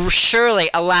 It was surely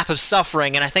a lap of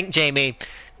suffering, and I think, Jamie,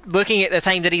 looking at the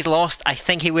time that he's lost, I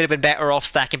think he would have been better off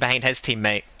stacking behind his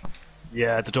teammate.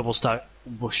 Yeah, the double stack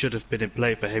should have been in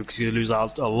play for him because he would lose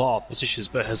out a lot of positions.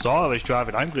 But Hazara is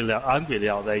driving angrily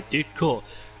out there. He did cut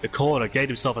the corner, gained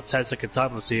himself a 10-second time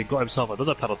penalty, and got himself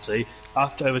another penalty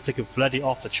after overtaking Fleddy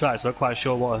off the track. So I'm not quite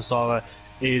sure what Hazara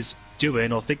is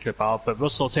doing or thinking about. But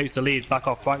Russell takes the lead back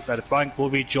off Frank there. Frank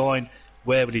will rejoin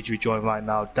where would he join right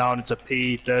now? Down into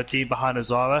P13 behind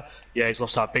Azara. Yeah, he's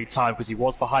lost out big time because he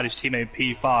was behind his teammate in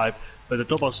P5. But the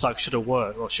double stack should have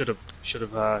worked, or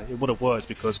it would have worked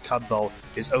because Campbell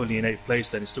is only in 8th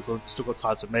place. Then he's still got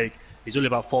time to make. He's only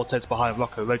about 4 tenths behind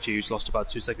Rocco Reggie, who's lost about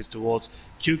 2 seconds towards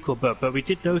Cucumber. But we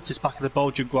did notice back in the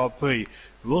Belgian Grand Prix,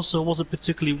 Russell wasn't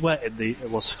particularly wet in the.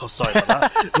 Sorry about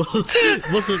that.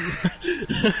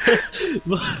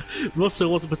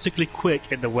 Russell wasn't particularly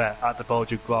quick in the wet at the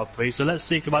Belgian Grand Prix. So let's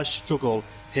see if he might struggle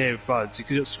here in front. You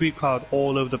can get Sweet Crowd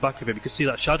all over the back of him. You can see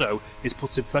that Shadow is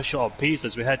putting pressure on Pease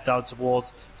as we head down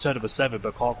towards turn number 7,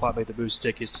 but can't quite make the move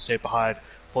stick. He's to stay behind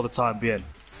for the time being.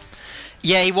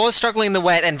 Yeah, he was struggling in the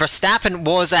wet, and Verstappen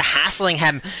was hassling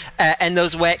him in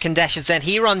those wet conditions, and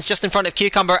he runs just in front of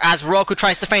Cucumber as Rocco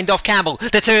tries to fend off Campbell.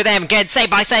 The two of them get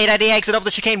side by side at the exit of the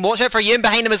chicane. Watch out for Yoon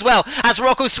behind him as well, as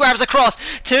Rocco swerves across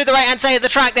to the right-hand side of the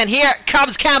track. Then here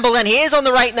comes Campbell, and he is on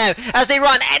the right now as they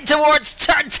run in towards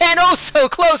turn 10. Oh, so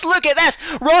close. Look at this.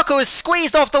 Rocco is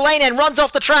squeezed off the lane and runs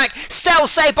off the track, still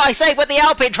side by side with the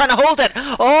Alpine, trying to hold it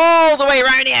all the way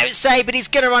around the outside, but he's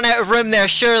going to run out of room there,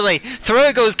 surely.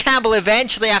 Through goes Campbell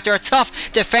eventually after a tough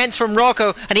defence from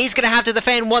Rocco, and he's going to have to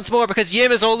defend once more because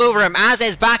Yuma's all over him, as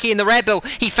is Baki in the Red Bull.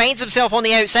 He finds himself on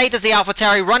the outside as the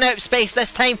AlphaTauri run out of space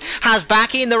this time, has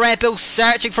Baki in the Red Bull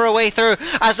searching for a way through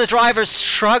as the drivers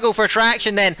struggle for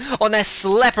traction then on this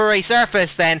slippery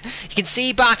surface. Then you can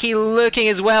see Baki looking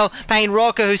as well behind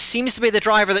Rocco, who seems to be the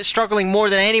driver that's struggling more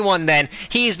than anyone. Then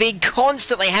he's being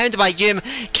constantly hounded by Yum.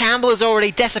 Campbell has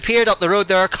already disappeared up the road.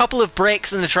 There are a couple of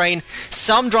breaks in the train,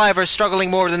 some drivers struggling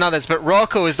more than others, but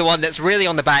Rocco is the one that's really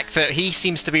on the back foot. He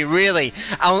seems to be really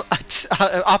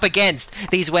up against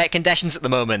these wet conditions at the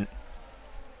moment.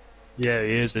 Yeah,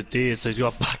 he is indeed. So he's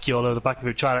got Baki all over the back of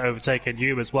him trying to overtake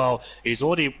Hume as well. He's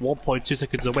already 1.2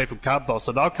 seconds away from Campbell.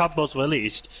 So now Campbell's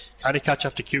released. Can he catch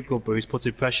after Cucumber, who's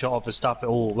putting pressure on Verstappen?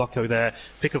 Oh, Rocco there.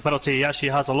 Pick up penalty. He actually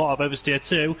has a lot of oversteer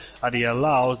too. And he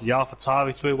allows the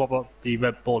AlphaTauri through. What about the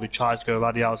Red Bull? He tries to go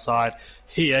around the outside.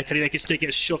 Here, can he make his stick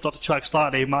get shoved off the track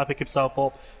slightly? He might pick himself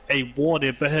up a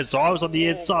warning. But Hazara's on the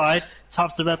inside.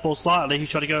 Taps the Red Bull slightly. He's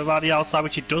trying to go around the outside,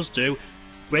 which he does do.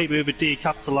 Great move indeed,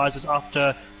 capitalises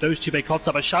after those two make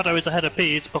contact. But Shadow is ahead of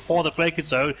Pease before the braking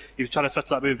zone. He was trying to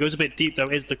threaten that move. Goes a bit deep though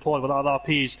into the corner without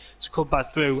RPs to come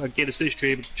back through and get a slip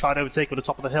stream, trying to overtake him on the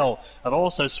top of the hill. And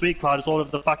also Sweet Cloud is all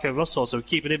over the back of Russell, so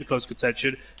keeping him in close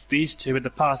contention. These two in the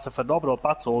past are phenomenal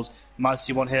battles. Might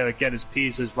see one here again as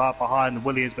Pease is right behind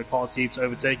Williams but can't seem to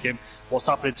overtake him. What's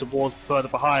happening towards further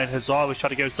behind? Hazard was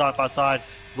trying to go side by side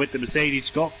with the Mercedes.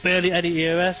 Got barely any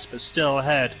ERS but still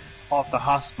ahead of the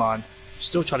Haas man.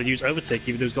 Still trying to use overtake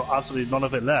even though he's got absolutely none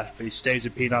of it left, but he stays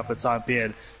in P9 for the time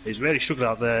being. He's really struggling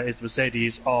out there is the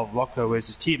Mercedes of Rocco, whereas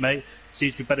his teammate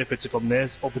seems to be benefiting from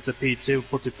this, up into P2,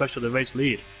 putting pressure on the race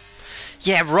lead.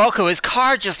 Yeah, Rocco, his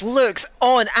car just looks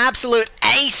on absolute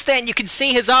ice then. You can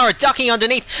see Hazara ducking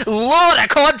underneath. Lot of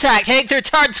contact heading through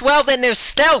turn 12 then. They're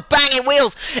still banging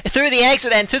wheels through the exit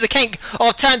then to the kink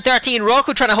of turn 13.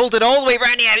 Rocco trying to hold it all the way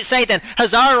around the outside then.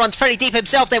 Hazara runs pretty deep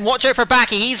himself then. Watch out for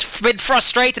Baki. He's been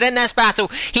frustrated in this battle.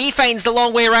 He finds the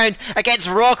long way around against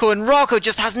Rocco, and Rocco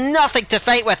just has nothing to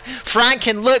fight with. Frank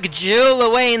and Luke duel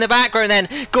away in the background then,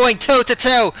 going toe to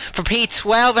toe for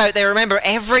P12 out there. Remember,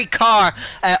 every car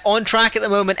on track at the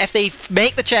moment, if they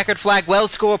make the checkered flag, will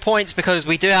score points, because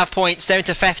we do have points down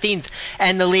to 15th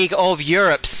in the League of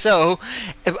Europe. So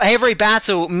every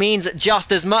battle means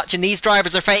just as much, and these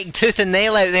drivers are fighting tooth and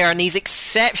nail out there in these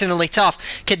exceptionally tough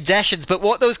conditions. But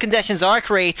what those conditions are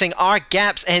creating are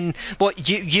gaps in what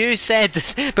you said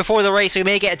before the race. We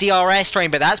may get a DRS train,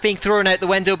 but that's being thrown out the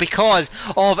window because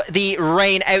of the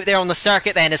rain out there on the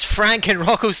circuit then, as Frank and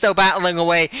Rocco still battling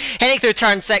away, heading through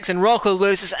turn 6, and Rocco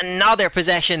loses another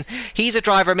possession. He's a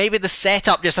driver, maybe the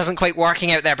setup just isn't quite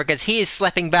working out there, because he is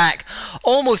slipping back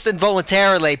almost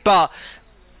involuntarily. But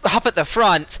up at the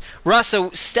front,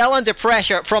 Russell still under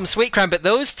pressure from Sweet Crown, but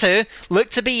those two look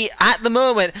to be at the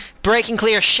moment breaking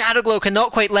clear. Shadowglow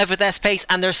cannot quite live with this pace,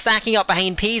 and they're stacking up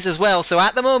behind Pease as well. So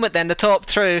at the moment then, the top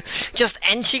through just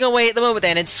inching away at the moment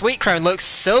then, and Sweet Crown looks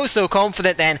so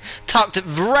confident then, tucked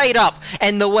right up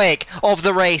in the wake of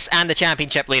the race and the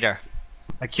championship leader.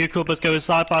 And Cucumber's going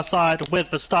side by side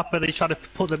with Verstappen. He's trying to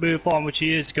put the move on, which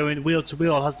he is going wheel to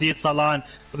wheel. Has the inside line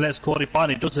for the next corner. He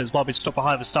finally does it as well. He's stuck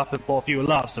behind Verstappen for a few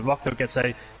laps. And Rocco gets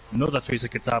another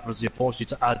 3-second time penalty, unfortunately,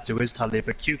 to add to his tally.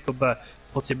 But Cucumber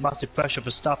putting massive pressure for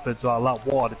Verstappen throughout lap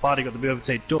 1. He finally got the move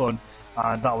overtake done.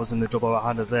 And that was in the double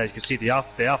right-hander there. You can see the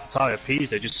AlphaTauri P's,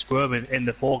 they're just squirming in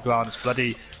the foreground as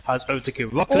Fleddy has overtaken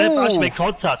Rocco. They actually made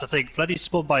contact. I think Fleddy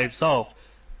spun by himself.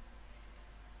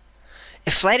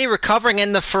 Fleddy recovering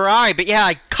in the Ferrari, but yeah,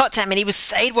 I cut to him and he was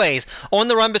sideways on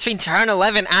the run between turn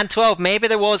 11 and 12. Maybe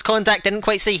there was contact, didn't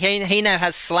quite see. He now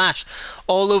has slash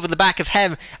all over the back of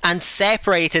him and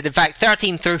separated. In fact,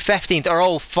 13th through 15th are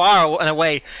all far and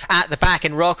away at the back,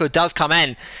 and Rocco does come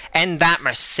in that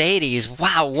Mercedes.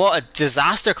 Wow, what a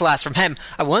disaster class from him.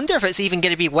 I wonder if it's even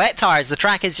going to be wet tyres. The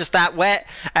track is just that wet.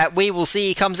 We will see.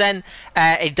 He comes in.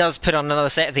 He does put on another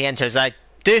set of the inters. I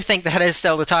do think that is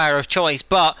still the tyre of choice,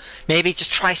 but maybe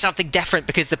just try something different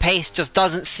because the pace just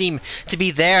doesn't seem to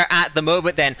be there at the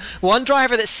moment. Then one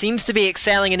driver that seems to be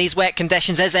excelling in these wet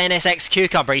conditions is NSX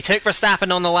Cucumber. He took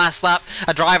Verstappen on the last lap,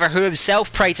 a driver who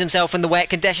himself prides himself in the wet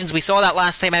conditions. We saw that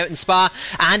last time out in Spa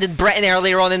and in Britain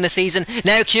earlier on in the season.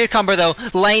 Now Cucumber though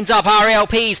lines up Ariel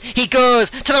Pease. He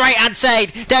goes to the right hand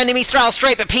side down the Mistral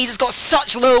straight, but Pease has got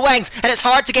such low wings and it's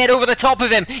hard to get over the top of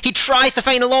him. He tries to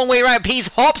find a long way around. Pease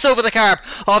hops over the curb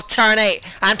of turn 8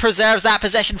 and preserves that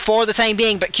position for the time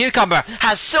being, but Cucumber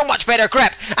has so much better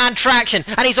grip and traction,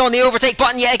 and he's on the overtake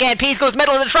button yet again. Pease goes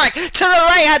middle of the track to the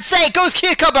right hand side, goes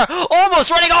Cucumber,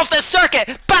 almost running off the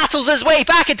circuit, battles his way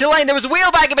back into line. There was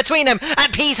wheel bagging between him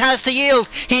and Pease has to yield.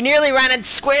 He nearly ran in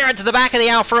square into the back of the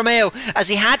Alfa Romeo as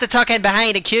he had to tuck in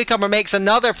behind, and Cucumber makes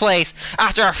another place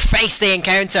after a feisty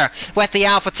encounter with the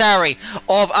AlphaTauri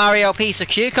of Ariel Pease. So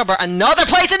Cucumber another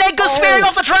place and then goes spearing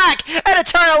off the track at a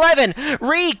turn 11.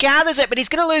 Gathers it, but he's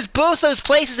going to lose both those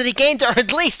places that he gained, or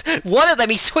at least one of them.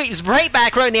 He sweeps right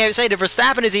back around the outside of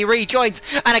Verstappen as he rejoins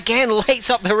and again lights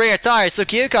up the rear tyres. So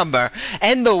Cucumber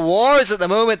in the wars at the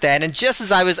moment then, and just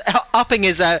as I was upping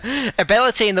his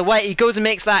ability in the wet, he goes and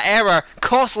makes that error,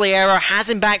 costly error, has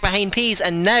him back behind Pease,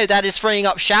 and now that is freeing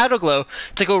up Shadowglow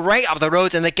to go right up the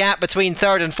road, and the gap between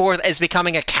 3rd and 4th is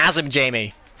becoming a chasm,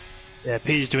 Jamie. Yeah,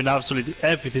 Pete's doing absolutely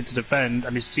everything to defend,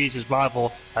 and he sees his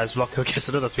rival as Rocco gets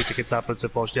another 3 second tap,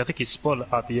 unfortunately. I think he's spun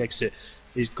at the exit.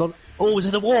 He's gone. Oh, he's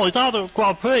in the wall. He's out of the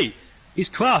Grand Prix. He's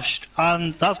crashed,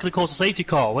 and that's going to cause a safety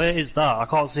car. Where is that? I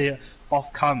can't see it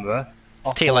off camera.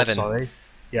 Off T11. Board, sorry.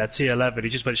 Yeah, T11. He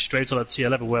just went straight on a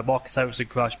T11 where Marcus Ericsson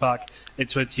crashed back in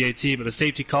 2018, but the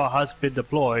safety car has been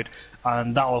deployed,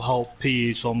 and that will help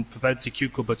Pease from preventing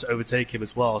Cucumber to overtake him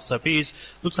as well. So Pease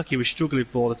looks like he was struggling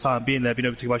for all the time being there, being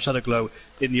overtaken by Shadowglow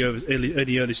in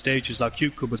the early stages. Now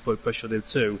Cucumber's putting pressure on him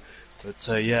too.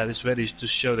 But yeah, this really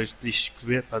just showed the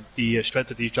grip and the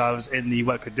strength of these drivers in the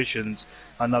wet conditions,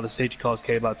 and now the safety cars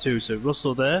came out too. So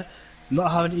Russell there,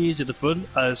 not having it easy at the front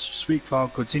as Sweet Crown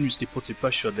continuously putting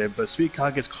pressure on him, but Sweet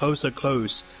Crown gets closer and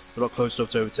close, but not close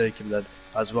enough to overtake him then,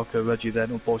 as Rocco Reggie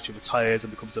then unfortunately retires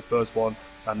and becomes the first one,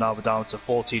 and now we're down to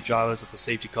 14 drivers as the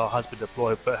safety car has been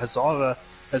deployed. But Hazara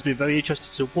has been very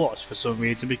interesting to watch for some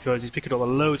reason because he's picking up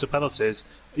loads of penalties.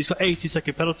 He's got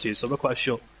 80-second penalties, so I'm not quite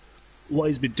sure what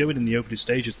he's been doing in the opening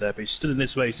stages there, but he's still in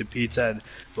this race in P10,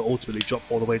 but ultimately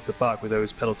dropped all the way to the back with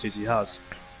those penalties he has.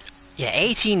 Yeah,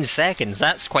 18 seconds,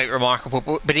 that's quite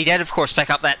remarkable, but he did of course pick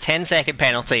up that 10-second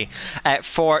penalty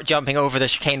for jumping over the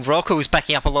chicane. Rocco's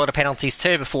picking up a lot of penalties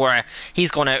too before he's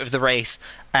gone out of the race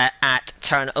at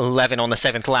turn 11 on the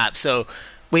 7th lap. So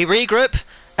we regroup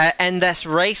in this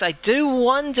race. I do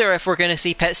wonder if we're going to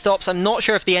see pit stops. I'm not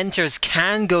sure if the Inters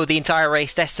can go the entire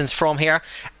race distance from here.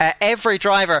 Every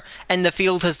driver in the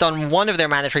field has done one of their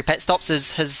mandatory pit stops,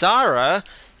 as Hazara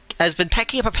has been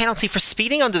picking up a penalty for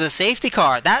speeding under the safety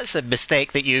car. That's a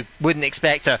mistake that you wouldn't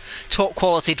expect a top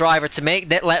quality driver to make,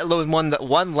 let alone one that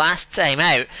won last time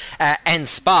out in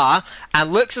Spa.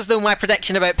 And looks as though my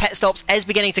prediction about pit stops is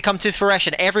beginning to come to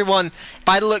fruition. Everyone,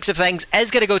 by the looks of things,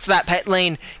 is going to go to that pit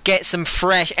lane, get some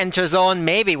fresh inters on.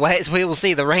 Maybe, as we will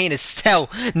see, the rain is still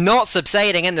not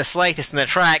subsiding in the slightest, and the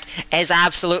track is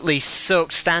absolutely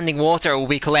soaked. Standing water will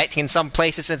be collecting in some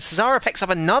places, and Cesaro picks up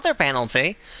another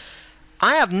penalty.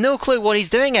 I have no clue what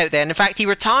he's doing out there. And in fact, he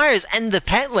retires in the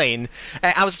pit lane.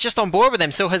 I was just on board with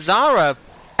him. So Hazara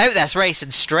out this race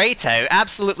and straight out,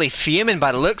 absolutely fuming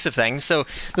by the looks of things. So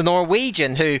the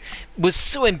Norwegian, who was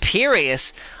so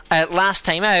imperious last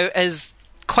time out, is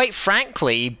quite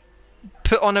frankly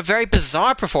put on a very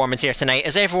bizarre performance here tonight,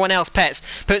 as everyone else puts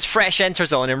fresh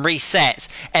inters on and resets,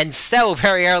 and still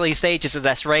very early stages of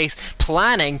this race,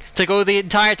 planning to go the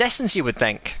entire distance, you would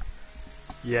think.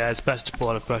 Yeah, it's best to put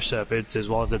on a fresh set of inters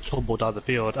rather than tumble down the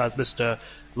field, as Mr.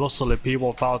 Russell in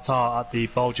P1 found out at the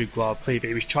Belgian Grand Prix, but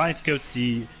he was trying to go to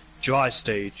the dry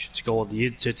stage to go on the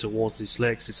inter towards the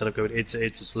slicks instead of going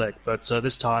into slick. But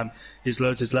this time he's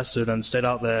learned his lesson and stayed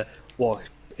out there,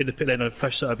 in the pit lane on a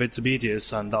fresh set of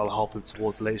intermediates, and that'll help him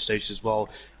towards the later stages as well,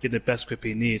 getting the best grip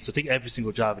he needs. So I think every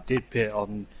single driver did pit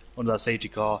on that safety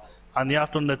car, and they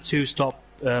have done the two-stop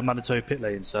mandatory pit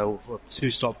lane, so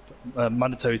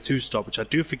mandatory two-stop, which I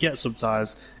do forget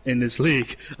sometimes in this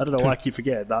league. I don't know why I keep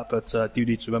forgetting that, but I do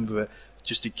need to remember it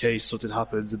just in case something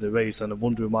happens in the race, and I'm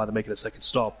wondering why they're making a second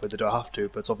stop, but they don't have to.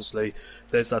 But obviously,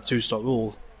 there's that two-stop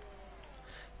rule.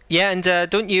 Yeah, and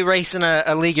don't you race in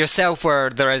a league yourself where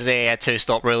there is a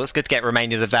two-stop rule? It's good to get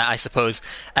reminded of that, I suppose,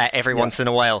 every once in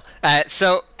a while.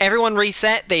 So everyone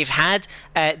reset. They've had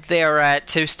their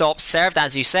two stops served,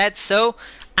 as you said. So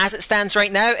as it stands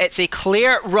right now, it's a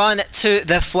clear run to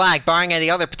the flag, barring any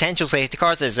other potential safety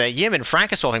cars. As Human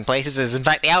Frank is swapping places, as in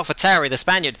fact the Alpha Tauri, the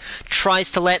Spaniard,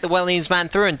 tries to let the Williams man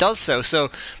through and does so.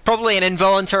 So probably an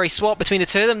involuntary swap between the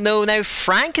two of them. No, now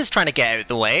Frank is trying to get out of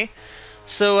the way.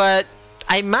 So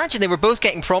I imagine they were both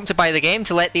getting prompted by the game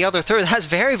to let the other through. That's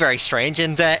very, very strange.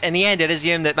 And in the end, it is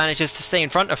Hume that manages to stay in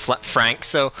front of Frank.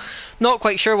 So not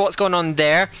quite sure what's going on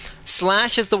there.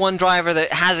 Slash is the one driver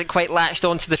that hasn't quite latched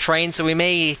onto the train, so we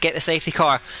may get the safety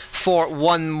car for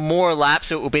one more lap.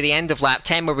 So it will be the end of lap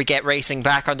 10 where we get racing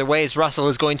back underway, as Russell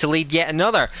is going to lead yet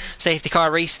another safety car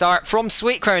restart from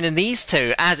Sweet Crown. And these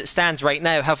two, as it stands right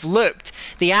now, have looked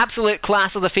the absolute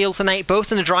class of the field tonight,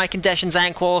 both in the dry conditions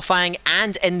and qualifying,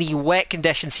 and in the wet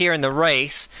conditions here in the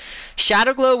race.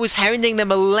 Shadowglow was hounding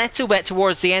them a little bit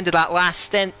towards the end of that last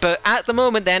stint, but at the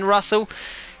moment then, Russell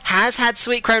has had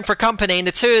Sweet Crown for company, and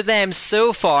the two of them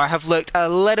so far have looked a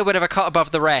little bit of a cut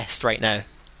above the rest right now.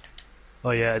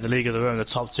 Oh yeah, the league of their own, the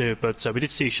top two, but we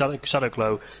did see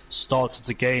Shadowglow started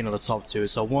to gain on the top two,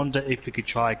 so I wonder if we could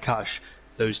try and catch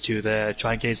those two there,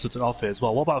 try and gain something off it as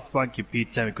well. What about Frank in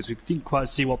P10? Because we didn't quite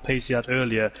see what pace he had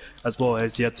earlier, as well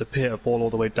as he had to pit a fall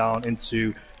all the way down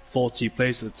into 40th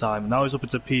place at the time. Now he's up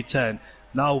into P10.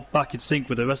 Now back in sync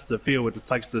with the rest of the field with the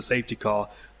thanks to the safety car.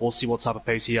 We'll see what type of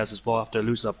pace he has as well after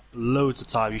losing up loads of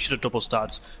time. He should have double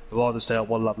stats rather than stay out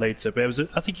one lap later. But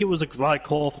I think it was a right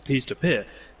call for Peace to pit.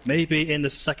 Maybe in the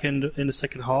second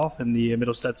half, in the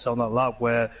middle set on that lap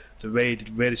where the raid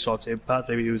really started to impact.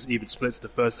 Maybe it was even split to the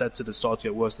first set and started to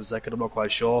get worse in the second. I'm not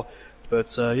quite sure.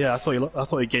 But yeah, I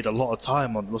thought he gained a lot of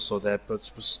time on Russell there,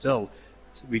 but was still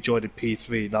rejoined in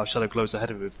P3. Now Shadowglow's ahead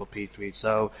of him for P3.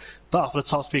 So that for the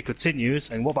top three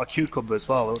continues. And what about Cucumber as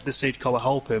well? This safety car will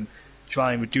help him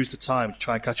try and reduce the time to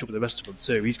try and catch up with the rest of them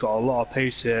too. He's got a lot of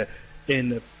pace here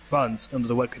in front under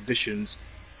the wet conditions.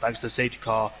 Thanks to the safety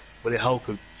car, will it help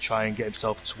him try and get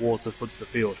himself towards the front of the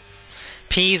field?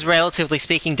 Peas, relatively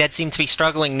speaking, did seem to be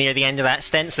struggling near the end of that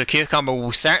stint, so Cucumber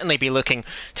will certainly be looking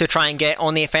to try and get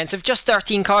on the offensive. Just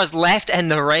 13 cars left in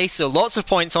the race, so lots of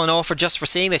points on offer just for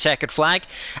seeing the checkered flag,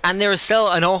 and there is still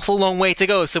an awful long way to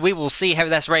go, so we will see how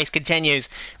this race continues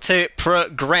to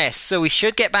progress. So we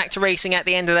should get back to racing at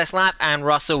the end of this lap, and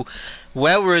Russell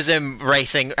will resume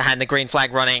racing and the green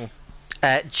flag running.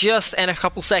 Just in a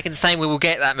couple seconds time we will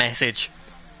get that message.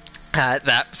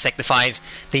 That signifies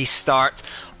the start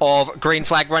of green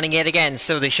flag running yet again,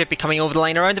 so they should be coming over the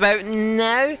line around about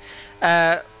now,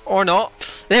 or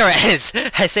not. There it is.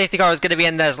 His safety car is going to be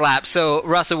in this lap, so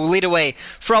Russell will lead away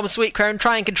from Sweet Crown,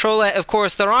 try and control it. Of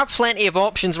course, there are plenty of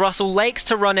options. Russell likes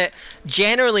to run it,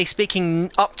 generally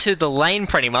speaking, up to the line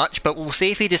pretty much, but we'll see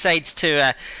if he decides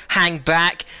to hang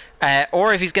back.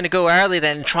 Or if he's going to go early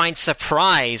then and try and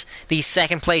surprise the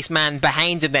second place man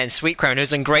behind him then, Sweet Crown,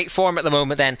 who's in great form at the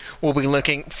moment then, will be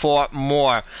looking for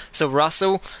more. So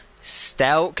Russell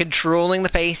still controlling the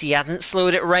pace. He hasn't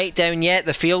slowed it right down yet.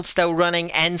 The field's still running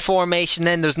in formation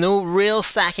then. There's no real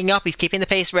stacking up. He's keeping the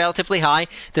pace relatively high.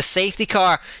 The safety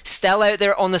car still out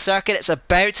there on the circuit. It's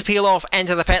about to peel off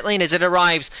into the pit lane as it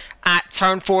arrives at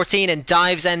turn 14 and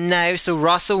dives in now. So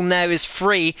Russell now is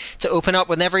free to open up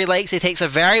whenever he likes. He takes a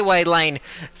very wide line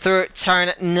through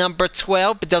turn number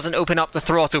 12 but doesn't open up the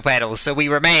throttle pedals. So we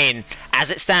remain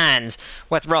as it stands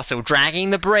with Russell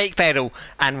dragging the brake pedal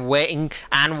and waiting,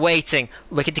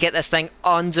 looking to get this thing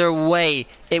underway.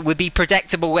 It would be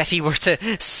predictable if he were to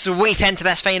sweep into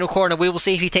this final corner. We will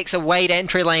see if he takes a wide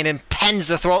entry line and pins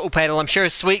the throttle pedal. I'm sure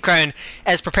Sweet Crown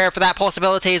is prepared for that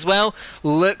possibility as well.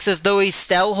 Looks as though he's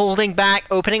still holding back,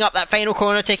 opening up that final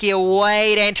corner, taking a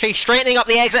wide entry, straightening up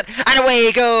the exit, and away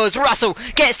he goes. Russell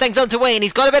gets things underway, and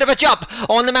he's got a bit of a jump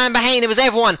on the man behind him as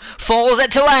everyone falls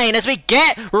into line as we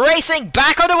get racing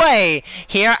back on the way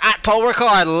here at Paul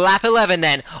Ricard, lap 11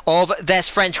 then of this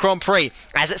French Grand Prix.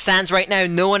 As it stands right now,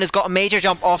 no one has got a major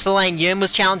jump off the line. Yun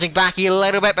was challenging back a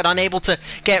little bit but unable to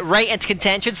get right into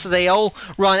contention, so they all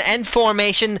run in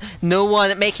formation, no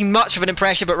one making much of an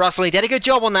impression, but Russell, he did a good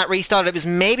job on that restart. It was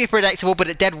maybe predictable, but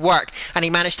it did work, and he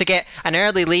managed to get an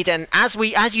early lead. And as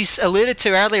you alluded to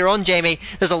earlier on, Jamie,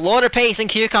 there's a lot of pace in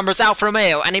Cucumber's Alfa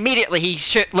Romeo, and immediately he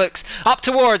looks up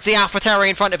towards the AlphaTauri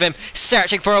in front of him,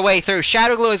 searching for a way through.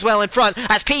 Shadowglow as well in front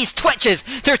as Pease twitches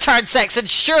through turn 6, and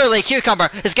surely Cucumber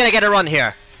is going to get a run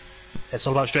here. It's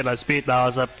all about straight line speed now,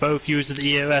 as they're both using the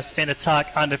EOS in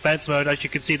attack and defense mode. As you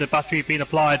can see, the battery being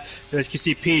applied. As you can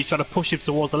see, Pease trying to push him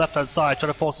towards the left hand side,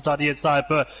 trying to force him down the inside,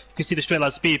 but you can see the straight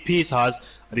line speed Pease has,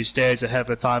 and he stays ahead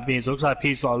for the time being. So it looks like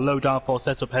Pease got a low downforce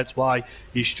setup, hence why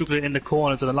he's struggling in the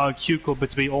corners and allowing Cucumber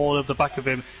to be all over the back of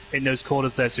him in those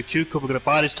corners there. So Cucumber going to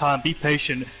bide his time, be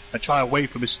patient, and try and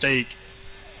wait for a mistake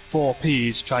for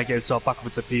Pease, try and get himself back up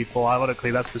into P4.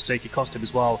 Ironically, that's a mistake it cost him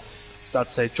as well. So I'd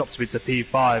say dropped him into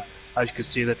P5. As you can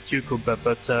see, that Cucumber,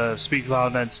 but speed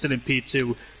round and still in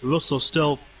P2. Russell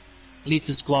still leads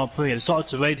this Grand Prix, and it's starting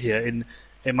to rain here in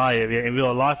my area in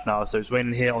real life now. So it's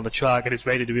raining here on the track, and it's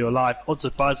raining in real life.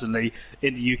 Unsurprisingly,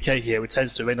 in the UK here, it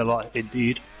tends to rain a lot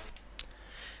indeed.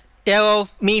 Yeah, well,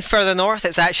 me further north,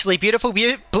 it's actually beautiful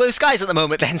blue skies at the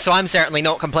moment then, so I'm certainly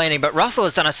not complaining. But Russell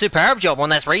has done a superb job on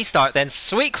this restart then.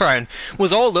 Sweet Crown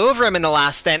was all over him in the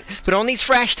last stint, but on these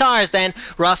fresh tyres then,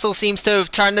 Russell seems to have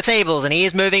turned the tables, and he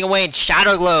is moving away, and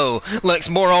Shadowglow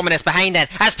looks more ominous behind then,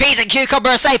 as Pease and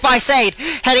Cucumber are side by side,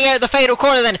 heading out the fatal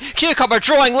corner then. Cucumber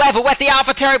drawing level with the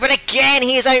AlphaTauri, but again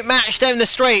he is outmatched down the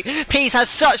straight. Pease has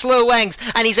such low wings,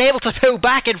 and he's able to pull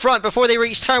back in front before they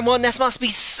reach turn 1. This must be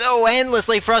so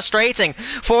endlessly frustrating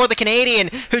for the Canadian,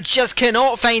 who just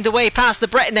cannot find a way past the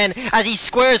Briton then, as he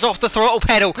squares off the throttle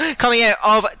pedal coming out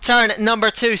of turn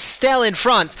number 2, still in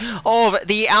front of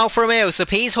the Alfa Romeo. So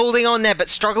Pease holding on there but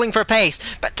struggling for pace,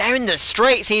 but down the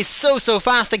straights he's so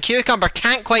fast, and Cucumber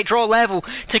can't quite draw level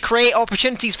to create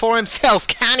opportunities for himself.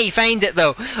 Can he find it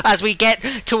though, as we get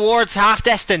towards half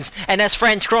distance in this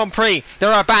French Grand Prix?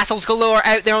 There are battles galore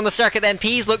out there on the circuit then.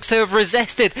 Pease looks to have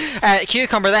resisted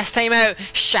Cucumber this time out.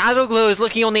 Shadowglow is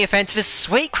looking on the offensive. His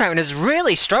Sweet Crown is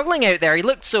really struggling out there. He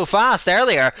looked so fast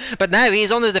earlier, but now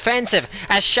he's on the defensive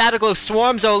as Shadowglow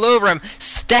swarms all over him.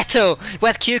 Stetto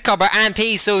with Cucumber and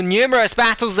Pease. So numerous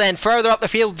battles then further up the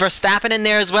field. Verstappen in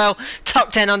there as well,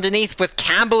 tucked in underneath with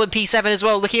Campbell in P7 as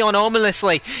well, looking on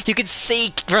ominously. You can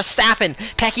see Verstappen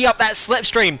picking up that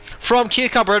slipstream from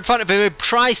Cucumber in front of him, who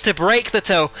tries to break the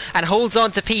toe and holds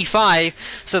on to P5.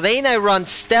 So they now run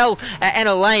still in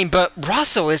a line, but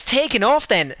Russell is taken off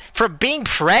then from being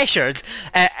pressured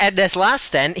at this last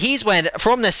stint. He's went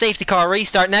from the safety car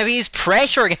restart, now he's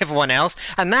pressuring everyone else,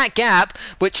 and that gap,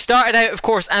 which started out of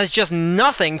course as just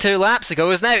nothing 2 laps ago,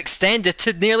 is now extended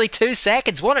to nearly 2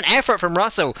 seconds. What an effort from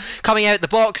Russell coming out the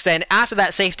box then after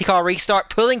that safety car restart,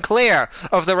 pulling clear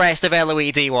of the rest of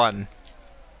LOED1.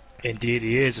 Indeed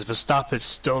he is, as Verstappen's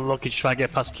still looking to try and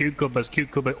get past Cucumber, as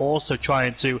Cucumber also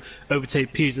trying to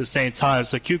overtake Pease at the same time.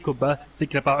 So Cucumber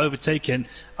thinking about overtaking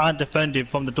and defending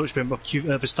from the Dutchman, but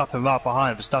Verstappen right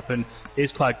behind. Verstappen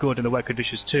is quite good in the wet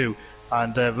conditions too,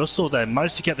 and Russell then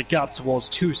managed to get the gap towards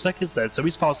 2 seconds then, so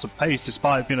he's found some pace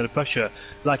despite being under pressure,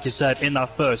 like you said, in that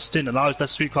first stint. Allows that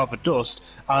Sweet Crown for dust,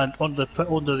 and under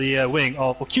the wing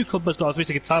of Cucumber's got a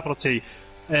 3-second time penalty.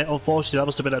 Unfortunately that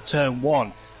must have been at turn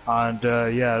 1. And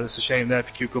yeah, it's a shame there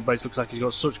for Cucumber. It looks like he's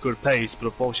got such good pace, but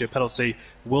unfortunately a penalty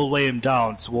will weigh him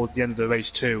down towards the end of the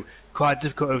race too. Quite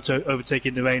difficult to overtake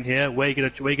in the rain here. Where are you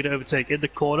going to overtake, in the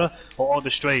corner or on the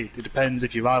straight? It depends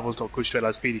if your rival's got good straight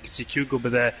line speed. You can see Cucumber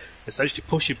there essentially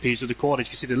pushing Pease with the corner. You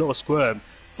can see the little squirm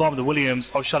from the Williams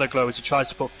of Shadowglow as he tries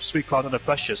to put Sweet Crown under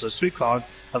pressure. So Sweet Crown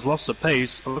has lost some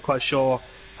pace. I'm not quite sure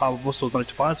how Russell's managed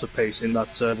to find some pace in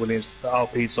that Williams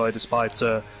Alpine side, despite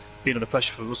being under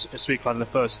pressure for Sweet Crown in the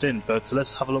first stint. But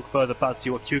let's have a look further back to see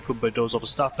what Cucumber does over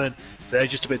Verstappen. They're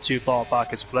just a bit too far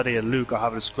back as Fleddy and Luke are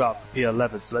having a scrap for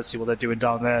P11, so let's see what they're doing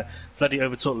down there. Fleddy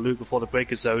overtook Luke before the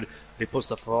breaker zone. He puts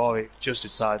the Ferrari just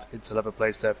inside into 11th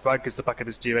place there. Frank is the back of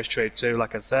this DRS trade too,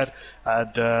 like I said,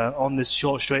 and on this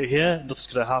short straight here,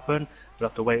 nothing's going to happen. We'll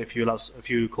have to wait a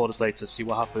few quarters later to see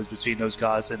what happens between those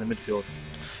guys in the midfield.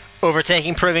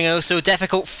 Overtaking proving oh so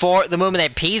difficult for the moment.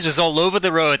 That Pease was all over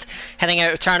the road heading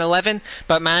out of turn 11,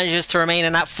 but manages to remain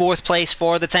in that 4th place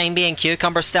for the time being.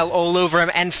 Cucumber still all over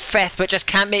him in 5th, but just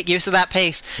can't make use of that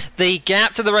pace. The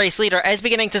gap to the race leader is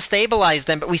beginning to stabilise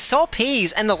them, but we saw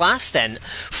Pease in the last stint.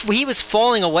 He was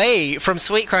falling away from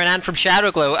Sweet Crown and from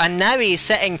Shadowglow, and now he's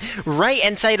sitting right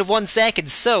inside of 1 second.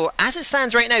 So as it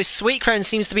stands right now, Sweet Crown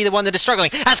seems to be the one that is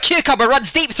struggling, as Cucumber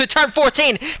runs deep through turn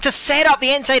 14 to set up the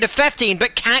inside of 15,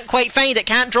 but can't quite find it,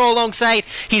 can't draw alongside.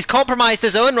 He's compromised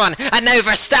his own run, and now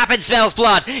Verstappen smells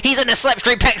blood. He's in the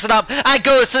slipstream, picks it up, and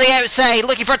goes to the outside,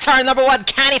 looking for turn number 1.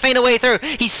 Can he find a way through?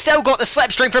 He's still got the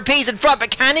slipstream for Pease in front,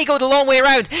 but can he go the long way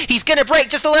around? He's going to break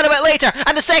just a little bit later,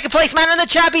 and the second place man in the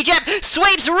championship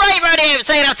sweeps right round the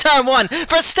outside of turn 1.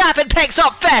 Verstappen picks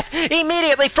up 5th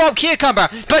immediately from Cucumber,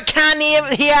 but can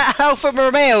he Alfa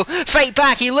Romeo fight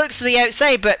back? He looks to the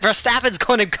outside, but Verstappen's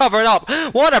got him covered up.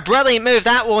 What a brilliant move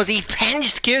that was. He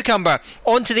pinched Cucumber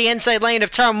onto the inside line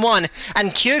of turn 1,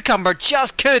 and Cucumber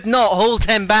just could not hold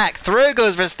him back. Through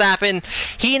goes Verstappen.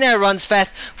 He now runs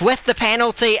 5th with the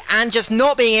penalty, and just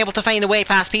not being able to find a way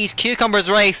past Pease. Cucumber's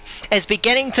race is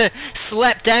beginning to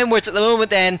slip downwards at the moment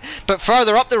then, but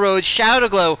further up the road,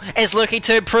 Shadowglow is looking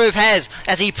to improve his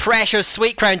as he pressures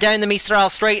Sweet Crown down the Mistral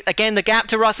straight. Again, the gap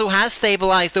to Russell has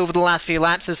stabilised over the last few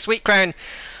laps as Sweet Crown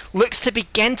looks to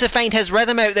begin to find his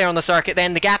rhythm out there on the circuit.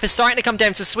 Then the gap is starting to come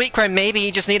down to Sweet Crown. Maybe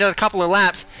he just needed a couple of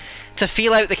laps to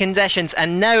feel out the conditions,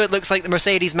 and now it looks like the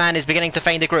Mercedes man is beginning to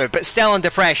find a groove, but still under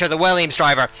pressure. The Williams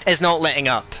driver is not letting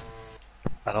up.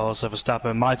 And also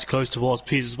Verstappen mighty close towards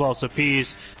Pease as well, so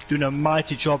Pease doing a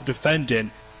mighty job defending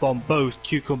from both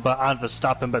Cucumber and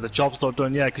Verstappen, but the job's not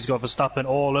done yet because you've got Verstappen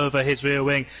all over his rear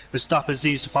wing. Verstappen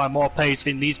seems to find more pace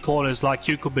in these corners like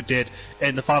Cucumber did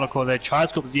in the final corner. They tried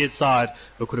to go up to the inside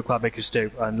but couldn't quite make a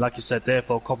stop, and like you said,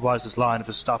 therefore compromised his line.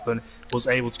 Verstappen was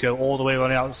able to go all the way around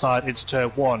the outside into turn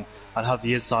 1 and have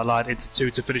the inside line into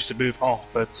 2 to finish the move off,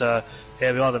 but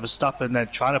here we are, the Verstappen then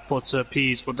trying to put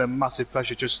Pease under massive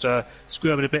pressure, just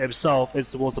squirming a bit himself.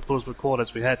 It's towards the Bullswood corner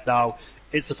as we head now.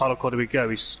 It's the final corner we go.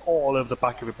 He's all over the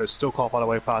back of it, but still can't find a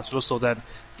way past. Russell then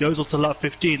goes up to lap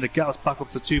 15. The gap's back up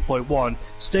to 2.1.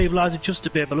 Stabilising just a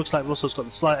bit, but looks like Russell's got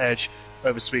the slight edge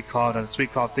over Sweet Crown, and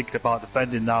Sweet Crown thinking about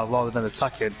defending now rather than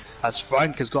attacking, as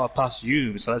Frank has got past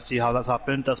Hume. So let's see how that's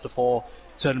happened. That's before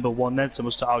turn number 1 then, so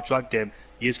must have outdragged him.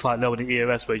 He is quite low in the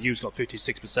ERS, where Hume's got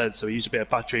 56%, so he used a bit of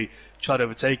battery, tried to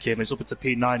overtake him. He's up into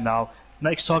P9 now.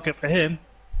 Next target for him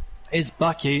is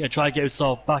Backy and try to get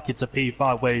himself back into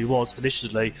P5 where he was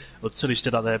initially, until he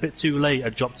stood out there a bit too late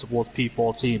and dropped towards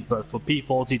P14. But from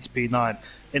P14 to P9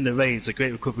 in the range, a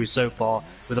great recovery so far.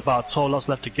 With about 12 laps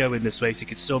left to go in this race, he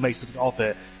can still make something of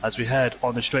it as we head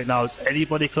on the straight now. Is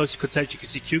anybody close to contention? You can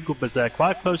see Cucumber's there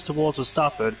quite close towards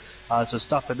Verstappen, so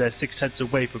Verstappen there 6/10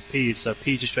 away from Pease, so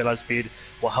Pease's straight line speed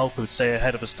will help him stay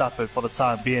ahead of Verstappen for the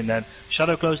time being. Then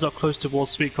Shadowglow's not close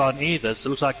towards Sweet Crown either, so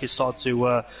it looks like he's starting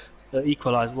to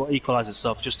equalise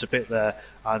itself just a bit there,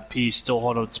 and Pease still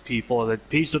holding on to P4. Then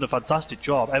Pease done a fantastic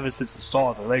job ever since the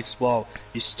start of the race as well.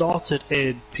 He started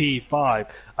in P5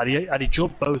 and he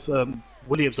jumped both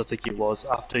Williams, I think it was,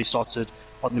 after he started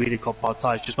on the medium compound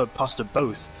tyres, just went past them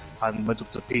both and went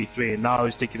up to P3, and now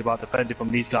he's thinking about defending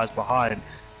from these guys behind.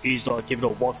 He's not giving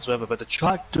up whatsoever, but the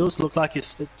track does look like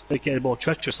it's getting more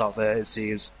treacherous out there, it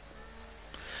seems.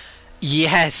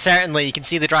 Yes, certainly. You can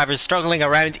see the drivers struggling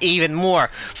around even more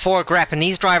for grip, and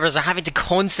these drivers are having to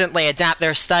constantly adapt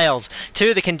their styles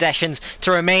to the conditions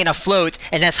to remain afloat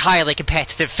in this highly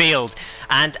competitive field.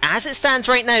 And as it stands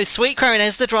right now, Sweet Crown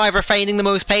is the driver finding the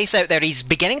most pace out there. He's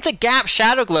beginning to gap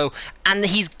Shadowglow, and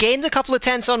he's gained a couple of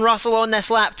tenths on Russell on this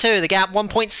lap too. The gap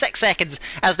 1.6 seconds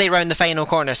as they round the final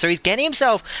corner. So he's getting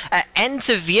himself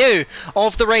into view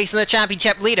of the race and the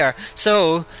championship leader.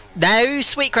 So now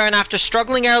Sweet Crown, after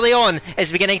struggling early on,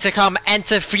 is beginning to come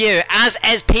into view, as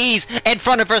is Pease in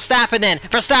front of Verstappen then.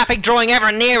 Verstappen drawing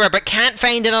ever nearer, but can't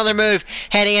find another move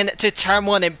heading into turn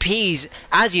 1. And Pease,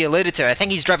 as you alluded to, I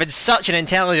think he's driven such an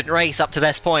intelligent race up to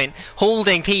this point,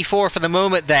 holding P4 for the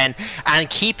moment then, and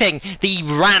keeping the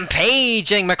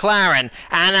rampaging McLaren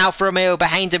and Alfa Romeo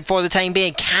behind him for the time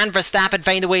being. Can Verstappen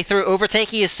find a way through?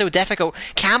 Overtaking is so difficult.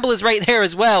 Campbell is right there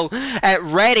as well,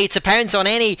 ready to pounce on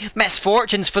any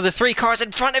misfortunes for the 3 cars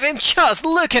in front of him. Just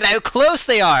look at how close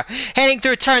they are, heading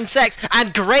through turn 6,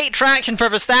 and great traction for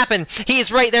Verstappen. He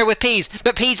is right there with Pease,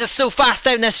 but Pease is so fast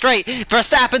down this straight.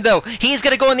 Verstappen though, he's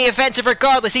going to go on the offensive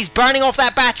regardless. He's burning off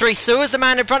that battery, so is the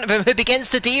man in front of him, who begins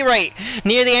to derate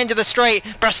near the end of the straight.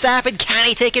 Verstappen, can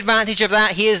he take advantage of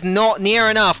that? He is not near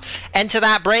enough into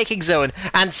that braking zone,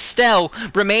 and still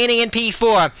remaining in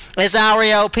P4 is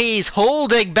Ariel Pease,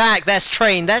 holding back this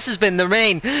train. This has been the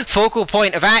main focal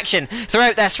point of action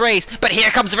throughout this race, but here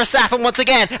comes Verstappen once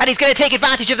again, and he's going to take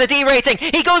advantage of the derating.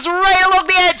 He goes right along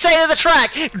the outside of the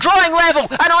track, drawing level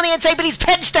and on the inside, but he's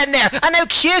pinched in there, and now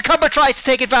Cucumber tries to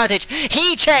take advantage.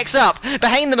 He checks up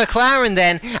behind the McLaren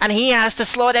then, and he gas to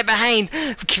slow it behind.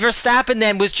 Verstappen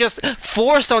then was just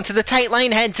forced onto the tight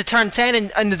line head to turn 10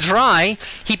 in the dry.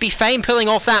 He'd be fine pulling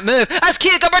off that move as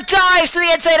Cucumber dives to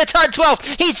the inside of turn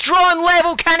 12. He's drawn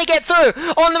level. Can he get through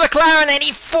on the McLaren? Then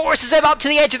he forces him up to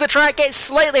the edge of the track, gets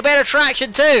slightly better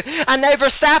traction too, and now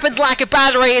Verstappen's lack of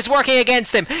battery is working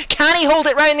against him. Can he hold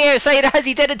it round the outside as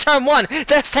he did in turn 1?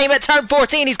 This time at turn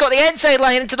 14 he's got the inside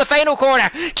line into the final corner.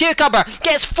 Cucumber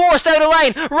gets forced out of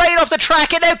line right off the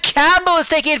track, and now Campbell is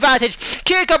taking advantage.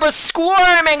 Cucumber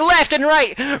squirming left and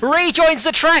right, rejoins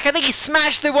the track. I think he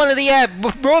smashed through one of the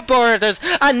road borders,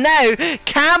 and now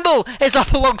Campbell is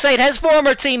up alongside his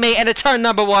former teammate in a turn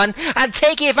number 1 and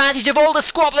taking advantage of all the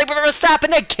squabbling. But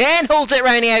Verstappen again holds it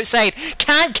round the outside.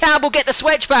 Can Campbell get the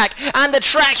switchback and the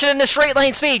traction and the straight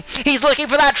line speed? He's looking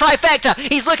for that trifecta.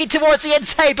 He's looking towards the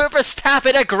inside, but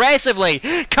Verstappen aggressively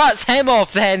cuts him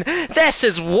off then. This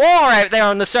is war out there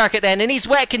on the circuit then in these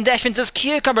wet conditions as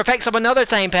Cucumber picks up another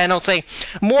time penalty.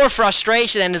 More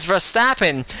frustration then as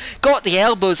Verstappen got the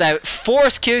elbows out,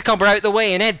 forced Cucumber out the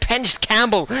way, and then pinched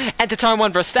Campbell into turn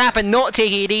 1. Verstappen not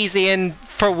taking it easy, and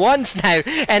for once now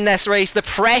in this race the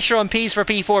pressure on Pease for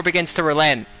P4 begins to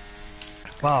relent.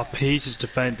 Wow, Pease is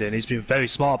defending. He's been very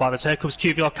smart about this. Here comes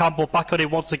QVR Campbell back on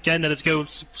it once again, and it's going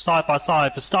side by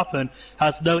side. Verstappen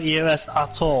has no ERS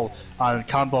at all, and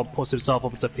Campbell puts himself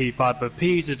up into P5. But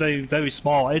Pease is very, very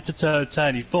smart. Into turn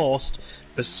 10, he forced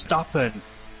Verstappen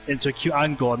into a cute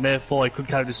angle, and therefore he couldn't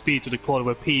carry the speed to the corner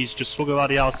where Pease just swung around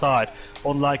the outside.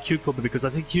 Unlike Cucumber, because I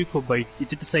think Cucumber, he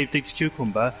did the same thing to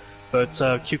Cucumber, but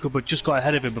Cucumber just got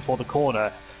ahead of him before the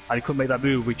corner, and he couldn't make that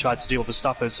move we tried to do with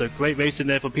Verstappen. So great racing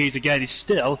there for Pease again. He's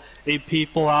still in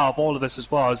P4 out of all of this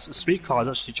as well, as Sweetcar has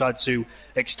actually tried to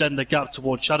extend the gap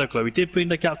towards Shadowglow. He did bring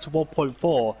the gap to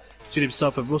 1.4 between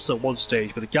himself and Russell at one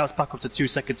stage, but the gap's back up to 2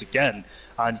 seconds again.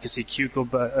 And you can see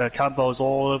Cucumber, Campbell's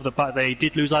all over the back there. He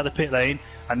did lose out of the pit lane,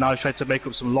 and now he's trying to make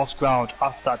up some lost ground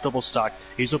after that double stack.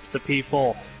 He's up to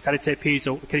P4. Can he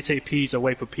take Pease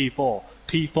away from P4?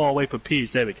 P4 away from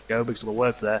Pease, there we go, mixed up the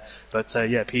words there. But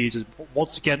yeah, Pease is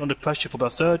once again under pressure from a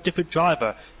third different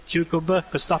driver. Cucumber,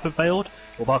 Verstappen failed.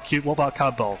 What about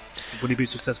Campbell? Will he be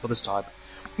successful this time?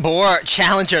 More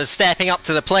challengers stepping up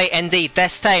to the plate indeed.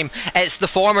 This time it's the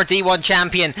former D1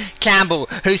 champion Campbell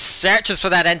who searches for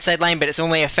that inside line, but it's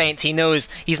only a feint. He knows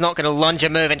he's not going to lunge a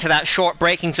move into that short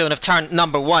braking zone of turn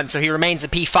number 1, so he remains in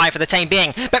P5 for the time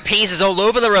being. But Pease is all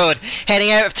over the road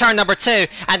heading out of turn number 2,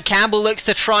 and Campbell looks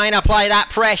to try and apply that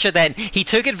pressure then. He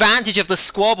took advantage of the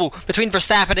squabble between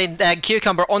Verstappen and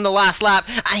Cucumber on the last lap,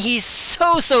 and he's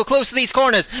so close to these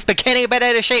corners, but getting a bit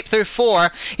out of shape through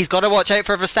 4. He's got to watch out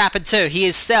for Verstappen too. He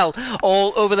is still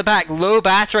all over the back. Low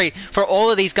battery for all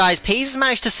of these guys. Pease has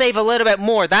managed to save a little bit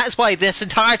more. That's why this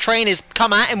entire train has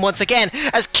come at him once again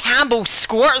as Campbell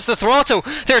squirts the throttle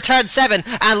through turn 7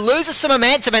 and loses some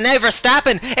momentum, and now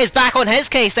Verstappen is back on his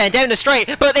case then down the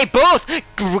straight, but they both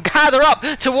gather up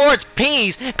towards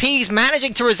Pease. Pease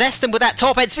managing to resist him with that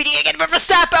top end speed again, but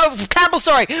Campbell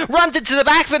runs into the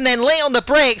back of him then late on the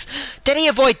brakes. Did he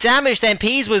avoid damage then?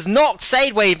 Pease was knocked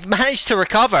sideways, managed to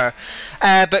recover.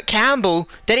 But Campbell,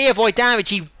 did he avoid damage?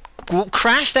 He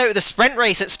crashed out of the sprint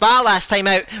race at Spa last time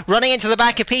out, running into the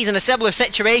back of Pease in a similar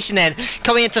situation then,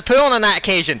 coming into Poole on that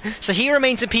occasion. So he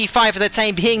remains in P5 for the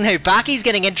time being now. Baki's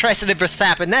getting interested in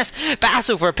Verstappen. This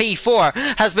battle for P4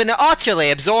 has been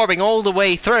utterly absorbing all the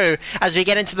way through as we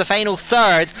get into the final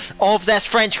third of this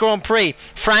French Grand Prix.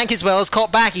 Frank as well has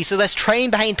caught Baki, so this train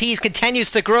behind Pease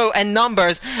continues to grow in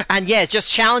numbers, and yeah,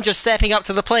 just challengers stepping up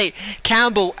to the plate.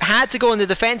 Campbell had to go on the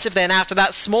defensive then after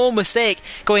that small mistake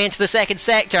going into the second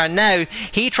sector, and now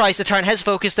he tries to turn his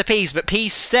focus to Pease, but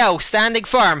Pease still standing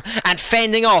firm and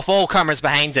fending off all comers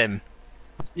behind him.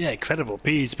 Yeah, incredible.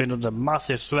 Pease has been under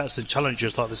massive threats and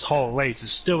challenges like this whole race. It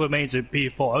still remains in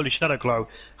P4. Only Shadowglow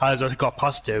has got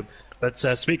past him. But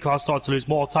Sweetcar starting to lose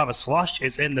more time. A Slash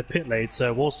is in the pit lane,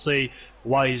 so we'll see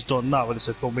why he's done that, whether it's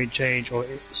a full mean change or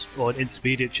an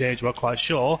intermediate change, we're not quite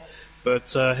sure.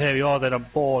 But here we are then on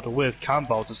board with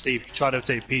Campbell to see if he can try to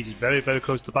overtake Pease. He's very, very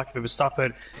close to the back of him.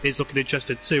 Verstappen is looking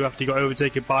interested too after he got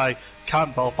overtaken by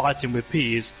Campbell fighting with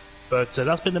Pease. But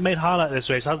that's been the main highlight of this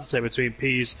race, hasn't it, between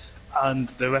Pease and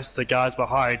the rest of the guys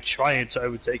behind trying to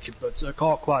overtake him, but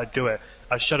can't quite do it,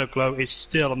 as Shadowglow is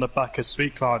still on the back of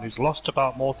Sweetcar, who's lost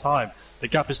about more time. The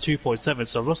gap is 2.7,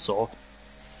 so Russell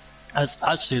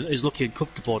is looking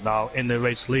comfortable now in the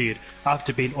race lead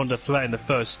after being under threat in the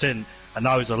first stint, and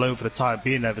now he's alone for the time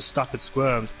being there. Verstappen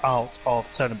squirms out of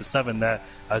turn number 7 there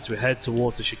as we head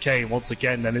towards the chicane once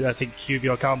again, and I think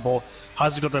QVR Campbell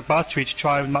hasn't got the battery to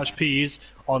try and match P's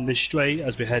on this straight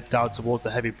as we head down towards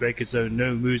the heavy braking zone.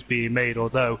 No moves being made,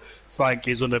 although Frank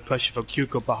is under pressure from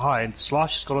Cucumber behind.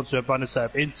 Slash has gone onto a brand new set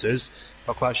of inters.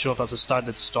 Not quite sure if that's a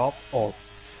standard stop or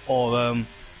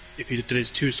if he did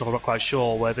his 2-stop. I'm not quite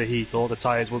sure whether he thought the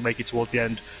tyres would make it towards the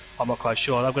end. I'm not quite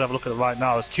sure. I'm going to have a look at it right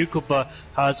now as Cucumber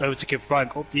has overtaken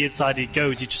Frank. Up the inside he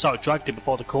goes. He just out-dragged him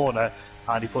before the corner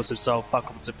and he puts himself back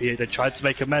up into P8. They tried to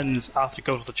make amends after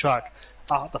going off the track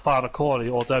at the final corner,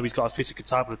 although he's got a physical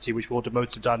compatibility which will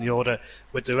demote him down the order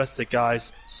with the rest of the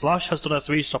guys. Slash has done a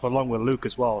 3-stop along with Luke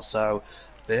as well, so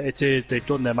they've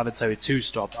done their mandatory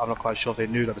 2-stop. I'm not quite sure if they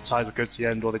knew that the tyres would go to the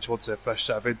end or they just wanted a fresh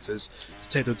set of inters to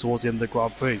take them towards the end of the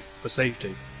Grand Prix for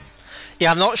safety. Yeah,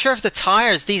 I'm not sure if the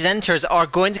tyres, these inters, are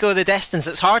going to go the distance.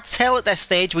 It's hard to tell at this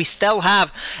stage. We still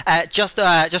have just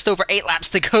over 8 laps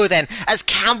to go then, as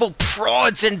Campbell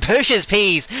prods and pushes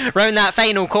Pease round that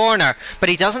final corner. But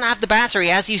he doesn't have the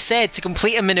battery, as you said, to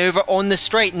complete a manoeuvre on the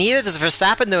straight. Neither does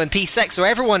Verstappen, though, in P6, so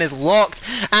everyone is locked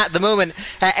at the moment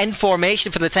in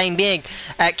formation for the time being.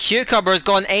 Cucumber has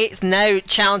gone 8th, now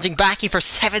challenging Backy for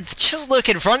 7th. Just look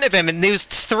in front of him, and those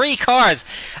 3 cars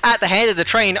at the head of the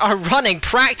train are running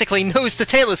practically nose to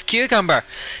tail as Cucumber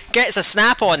gets a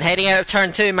snap on heading out of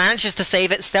turn 2, manages to save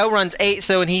it, still runs 8th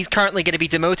though, and he's currently going to be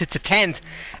demoted to 10th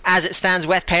as it stands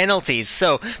with penalties.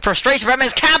 So frustration for him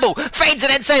as Campbell finds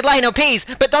an inside line on Pease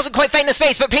but doesn't quite find the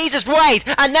space, but Pease is wide,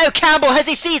 and now Campbell, has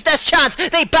he seized this chance?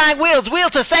 They bang wheels, wheel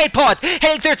to side pod,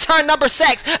 heading through turn number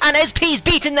 6, and is Pease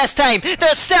beaten this time?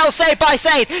 They're still side by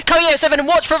side, coming out 7, and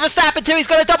watch for Verstappen too. He's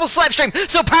got a double slipstream,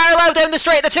 so parallel down the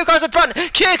straight, the 2 cars in front.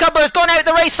 Cucumber has gone out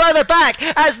the race further back,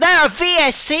 as now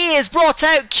VSC is brought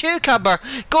out. Cucumber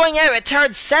going out at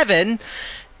turn 7.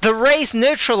 The race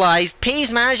neutralised.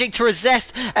 Pease managing to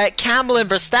resist Campbell and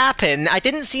Verstappen. I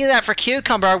didn't see that for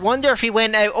Cucumber. I wonder if he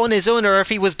went out on his own or if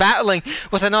he was battling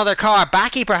with another car.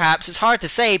 Backy perhaps, it's hard to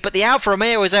say, but the Alfa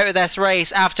Romeo is out of this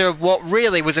race after what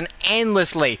really was an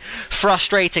endlessly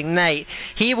frustrating night.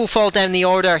 He will fall down the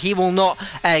order. He will not...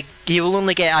 he will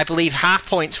only get, I believe, half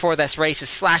points for this race as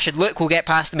Slash and Luke will get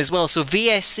past him as well. So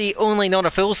VSC only not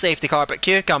a full safety car, but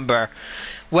Cucumber,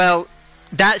 well,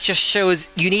 that just shows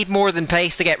you need more than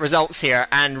pace to get results here,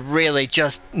 and really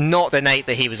just not the night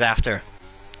that he was after.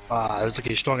 I was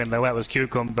looking strong in the wet was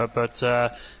Cucumber, but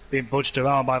being budged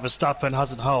around by Verstappen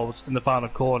hasn't held in the final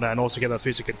corner, and also get that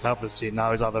 3-second tablet.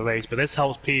 Now he's out of the race, but this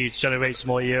helps Pease generate some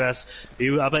more ERS.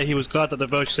 I bet he was glad that the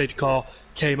virtual safety car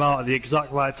came out at the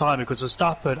exact right time, because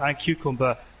Verstappen and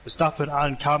Cucumber, Verstappen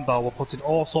and Campbell were putting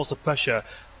all sorts of pressure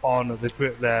on the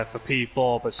Brit there for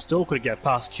P4, but still couldn't get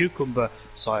past Campbell.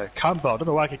 I don't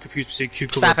know why I get confused between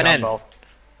Cucumber and Campbell.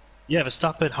 Yeah,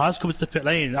 Verstappen has come into the pit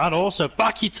lane, and also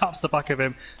Backy taps the back of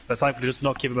him, but thankfully does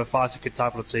not give him a 5-second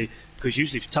tablet, because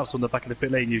usually if you tap someone on the back of the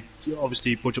pit lane, you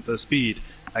obviously budge up their speed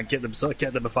and get them a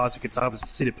 5-second tablet. I've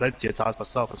seen it plenty of times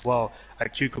myself as well,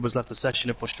 and Cucumber's left the session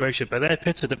in frustration, but they're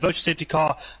pitted. The virtual safety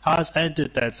car has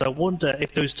ended then, so I wonder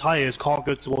if those tyres can't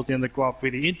go towards the end of the Grand Prix.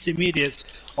 The intermediates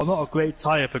are not a great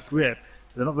tyre for grip.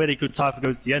 They're not really a good tyre for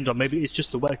going to the end, or maybe it's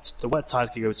just the wet tyres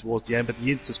can go towards the end, but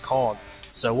the inters can't.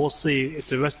 So we'll see if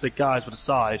the rest of the guys will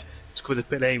decide to come to the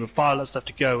pit lane with 5 laps left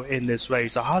to go in this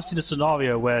race. I have seen a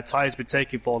scenario where tyres have been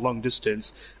taken for a long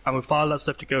distance, and with 5 laps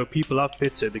left to go, people have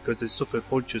pitted because they suffered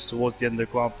punches towards the end of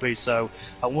the Grand Prix. So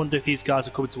I wonder if these guys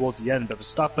are coming towards the end. But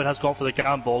Verstappen has gone for the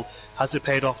gamble. Has it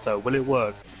paid off though? Will it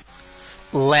work?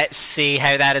 Let's see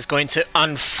how that is going to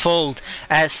unfold.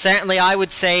 Certainly I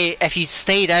would say if you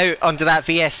stayed out under that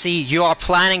VSC, you are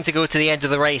planning to go to the end of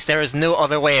the race. There is no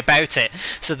other way about it.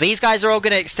 So these guys are all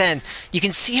going to extend. You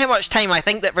can see how much time I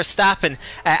think that Verstappen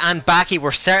and Backy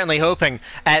were certainly hoping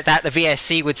that the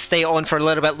VSC would stay on for a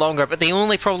little bit longer, but they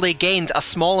only probably gained a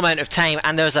small amount of time,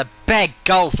 and there's a big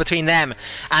gulf between them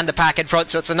and the pack in front.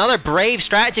 So it's another brave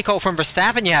strategy call from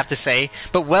Verstappen, you have to say.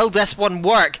 But will this one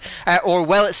work, or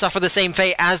will it suffer the same fate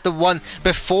as the one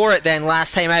before it then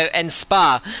last time out in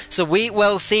Spa? So we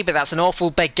will see, but that's an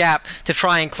awful big gap to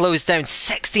try and close down.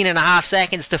 16.5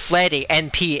 seconds to Fleddy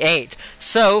in P8.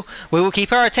 So we will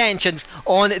keep our attentions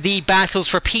on the battles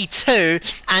for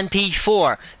P2 and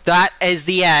P4. That is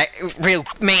the real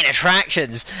main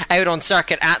attractions out on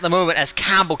circuit at the moment, as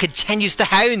Campbell continues to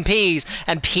hound Pease,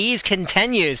 and Pease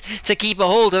continues to keep a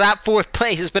hold of that 4th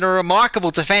place. It's been a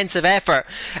remarkable defensive effort,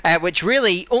 which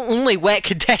really only wet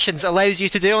conditions allowed allows you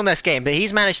to do on this game, but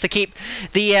he's managed to keep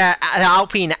the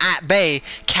Alpine at bay.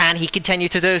 Can he continue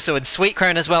to do so? And Sweet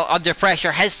Crown as well under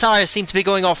pressure. His tyres seem to be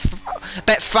going off a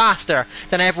bit faster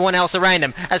than everyone else around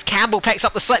him as Campbell picks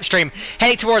up the slipstream,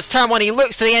 heading towards turn 1. He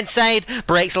looks to the inside,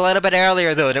 brakes a little bit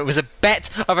earlier though, and it was a bit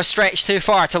of a stretch too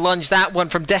far to lunge that one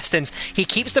from distance. He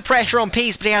keeps the pressure on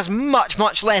Pease, but he has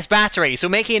much less battery, so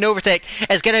making an overtake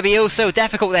is going to be oh so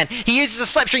difficult then. He uses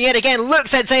a slipstream yet again,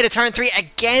 looks inside of turn 3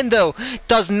 again though,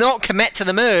 does not commit to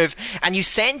the move, and you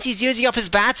sense he's using up his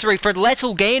battery for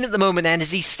little gain at the moment then,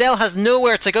 as he still has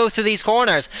nowhere to go through these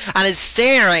corners and is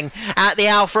staring at the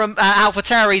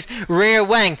AlphaTauri's rear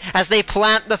wing as they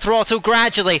plant the throttle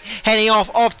gradually, heading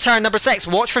off turn number 6.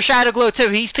 Watch for Shadow Glow too,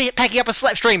 he's picking up a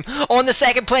slipstream on the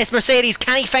second place Mercedes.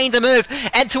 Can he find a move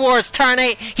in towards turn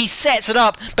 8? He sets it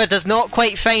up but does not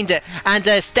quite find it, and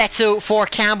Stetto for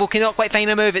Campbell cannot quite find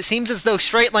a move. It seems as though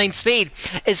straight line speed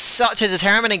is such a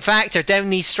determining factor down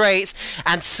these straights,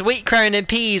 and Sweet Crown and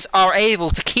Pease are able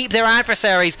to keep their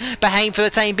adversaries behind for the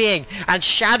time being, and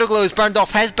Shadow Glow's burned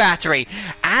off his battery,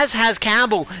 as has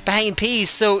Campbell behind Pease,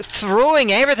 so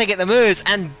throwing everything at the moves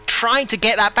and trying to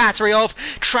get that battery off,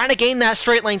 trying to gain that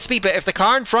straight line speed. But if the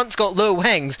car in front's got low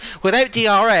wings, without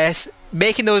DRS,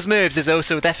 making those moves is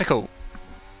also difficult.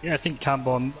 Yeah, I think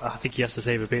Campbell, I think he has to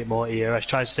save a bit more ERS,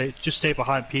 try to stay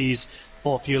behind Pease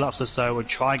for a few laps or so and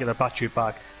try and get the battery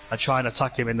back and try and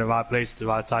attack him in the right place at the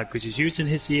right time, because he's using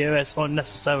his ERS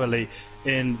unnecessarily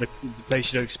in the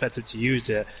place you don't expect him to use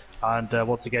it. And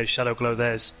once again, Shadow Glow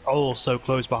there is also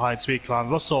close behind Sweet Crown.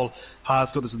 Russell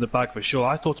has got this in the bag for sure.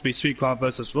 I thought to be Sweet Crown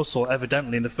versus Russell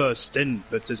evidently in the first stint,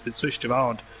 but it's been switched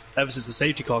around ever since the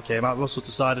safety car came out. Russell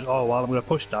decided, oh well, I'm going to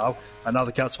push now, and now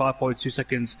the cat's 5.2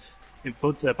 seconds in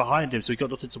front behind him, so he's got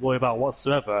nothing to worry about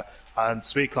whatsoever. And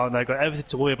Sweet Clown there got everything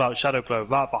to worry about. Shadow Glow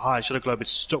right behind. Shadow Glow been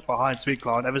stuck behind Sweet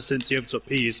Clown ever since he overtook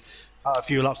Pease a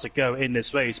few laps ago in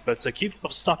this race. But Keith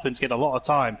Verstappen's getting a lot of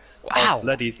time. Wow.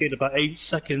 Fleddy, he's getting about 8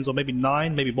 seconds or maybe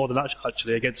 9, maybe more than that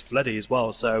actually against Fleddy as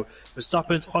well. So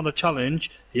Verstappen's on a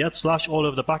challenge. He had Slash all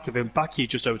over the back of him. Backy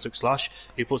just overtook Slash.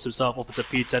 He puts himself up into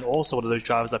P10, also one of those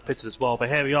drivers that pitted as well. But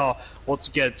here we are once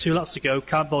again, 2 laps ago.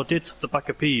 Campbell did tap the back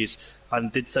of Pease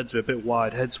and did send him a bit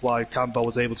wide, hence why Campbell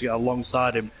was able to get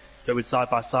alongside him, going side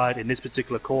by side in this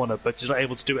particular corner, but he's not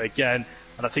able to do it again.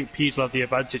 And I think Pease will have the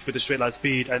advantage with the straight line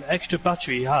speed and extra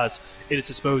battery he has in his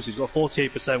disposal. He's got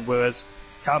 48%, whereas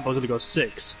Campbell's only got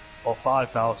 6 or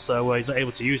 5 now, so he's not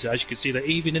able to use it. As you can see, that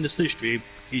even in the slipstream,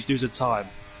 he's losing time.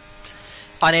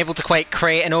 Unable to quite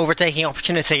create an overtaking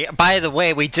opportunity. By the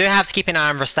way, we do have to keep an eye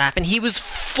on Verstappen. He was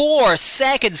 4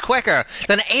 seconds quicker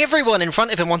than everyone in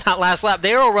front of him on that last lap.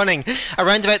 They're all running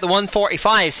around about the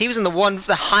 145s. He was in the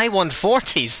high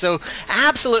 140s. So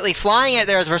absolutely flying out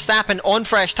there as Verstappen on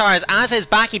fresh tyres, as is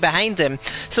Backy behind him.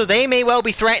 So they may well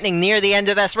be threatening near the end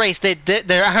of this race.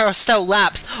 There are still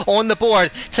laps on the board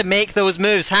to make those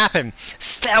moves happen.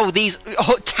 Still, these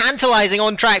tantalising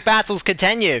on-track battles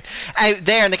continue out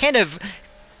there, and the kind of,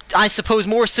 I suppose,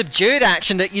 more subdued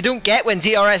action that you don't get when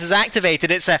DRS is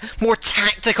activated. It's a more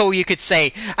tactical, you could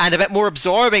say, and a bit more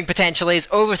absorbing potentially, as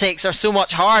overtakes are so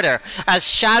much harder, as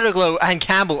Shadowglow and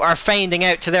Campbell are finding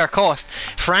out to their cost.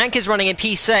 Frank is running in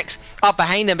P6 up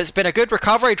behind them. It's been a good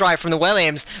recovery drive from the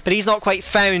Williams, but he's not quite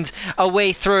found a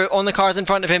way through on the cars in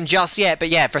front of him just yet. But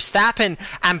yeah, Verstappen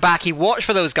and Backy, watch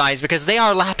for those guys, because they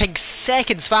are lapping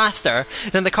seconds faster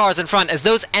than the cars in front, as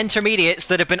those intermediates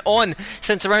that have been on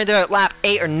since around about lap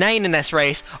 8 or 9 in this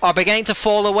race are beginning to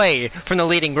fall away from the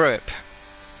leading group.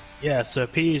 Yeah, so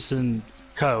Pease and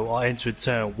Co are entering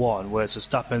turn 1, whereas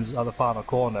Verstappen's at the final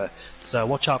corner. So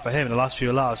watch out for him in the last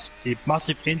few laps. The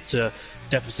massive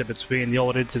deficit between the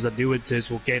old Inters and new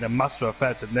Inters will gain a massive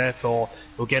effect, and therefore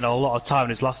will gain a lot of time in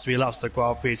his last 3 laps of the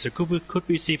Grand Prix. So could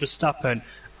we see Verstappen,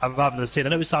 and rather than saying,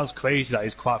 I know it sounds crazy that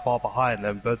he's quite far behind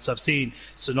them, but I've seen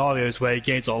scenarios where he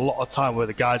gains a lot of time where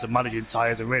the guys are managing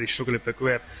tyres and really struggling for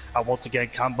grip, and once again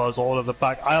Campbell's all over the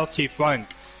back. ILT Frank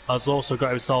has also got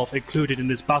himself included in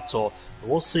this battle.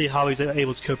 We'll see how he's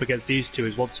able to cope against these two,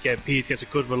 as once again Pease gets a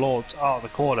good relaunch out of the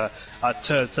corner at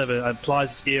turn 7 and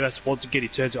applies his ERS. Once again he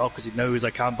turns it off because he knows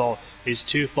that Campbell is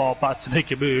too far back to make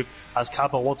a move, as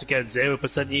Campbell once again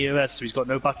 0% ERS, so he's got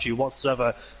no battery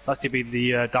whatsoever. That could be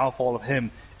the downfall of him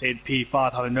in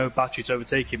P5, having no battery to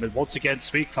overtake him. And once again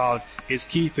Sweet Cloud is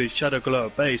keeping Shadow Glow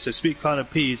at bay, so Sweet Cloud and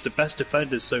Pease the best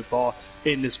defenders so far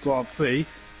in this Grand Prix.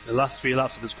 The last 3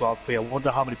 laps of this Grand Prix, I wonder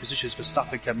how many positions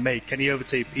Verstappen can make. Can he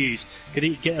overtake Pease? Can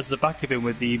he get to the back of him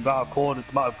with the amount of corner,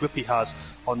 the amount of grip he has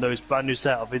on those brand new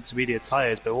set of intermediate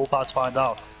tyres? But we're all about to find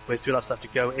out with 3 laps left to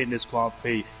go in this Grand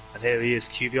Prix. And here he is,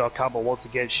 QVR Campbell once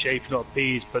again shaping up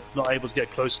Pease, but not able to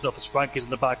get close enough as Frank is in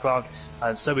the background,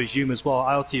 and so is Hume as well.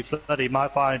 ILT Fleddy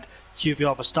might find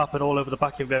QVR Verstappen all over the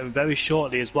back of him very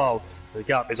shortly as well. The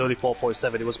gap is only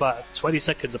 4.7. It was about 20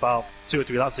 seconds about 2 or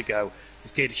 3 laps ago.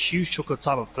 He's gained a huge chunk of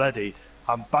time on Fleddy,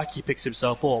 and back he picks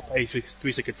himself up, a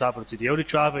 3-second time penalty. The only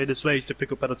driver in this race to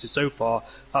pick up penalties so far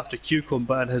after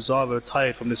Cucumber and Hazara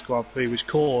retired from this Grand Prix, which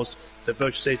caused the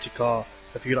virtual safety car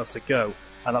a few laps ago.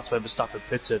 And that's when Verstappen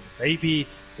pitted. Maybe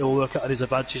it will work out at his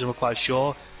advantage, I'm not quite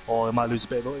sure, or he might lose a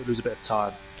bit of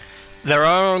time. There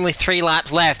are only 3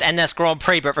 laps left in this Grand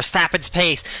Prix, but Verstappen's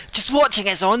pace, just watching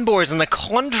his onboards and the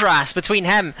contrast between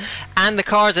him and the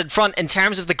cars in front in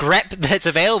terms of the grip that's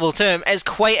available to him is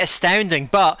quite astounding.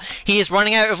 But he is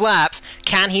running out of laps.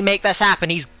 Can he make this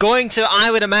happen? He's going to, I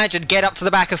would imagine, get up to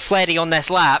the back of Fleddy on this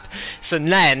lap. So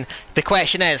then the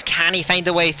question is, can he find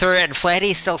a way through it? And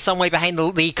Fleddy's still some way behind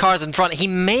the cars in front. He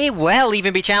may well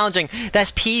even be challenging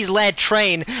this Pease-led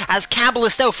train, as Campbell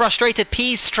is still frustrated.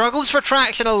 Pease struggles for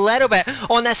traction a little bit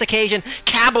on this occasion.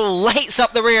 Campbell lights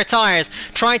up the rear tyres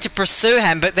trying to pursue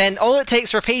him, but then all it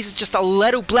takes for Pease is just a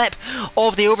little blip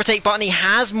of the overtake button. He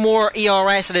has more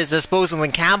ERS at his disposal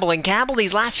than Campbell, and Campbell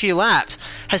these last few laps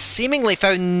has seemingly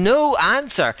found no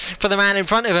answer for the man in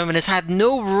front of him and has had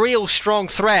no real strong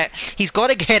threat. He's got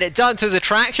to get it done through the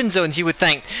traction zones, you would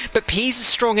think, but Pease is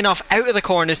strong enough out of the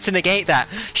corners to negate that.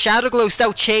 Shadowglow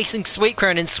still chasing Sweet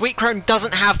Crown, and Sweet Crown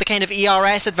doesn't have the kind of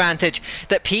ERS advantage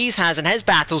that Pease has in his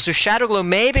battles, so Shadowglow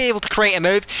may be able to create a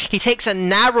move. He takes a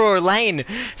narrower lane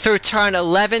through turn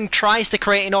 11, tries to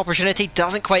create an opportunity,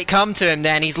 doesn't quite come to him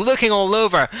then. He's looking all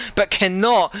over, but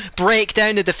cannot break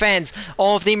down the defence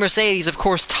of the Mercedes. Of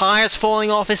course, tyres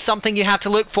falling off is something you have to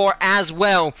look for as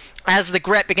well. As the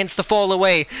grip begins to fall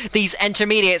away, these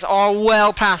intermediates are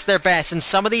well past their best, and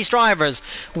some of these drivers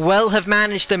will have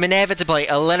managed them inevitably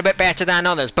a little bit better than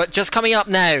others. But just coming up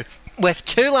now, with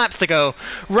 2 laps to go,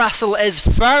 Russell is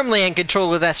firmly in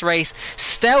control of this race,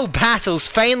 still battles,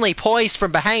 finally poised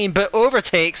from behind, but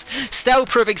overtakes, still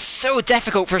proving so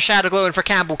difficult for Shadowglow and for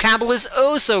Campbell. Campbell is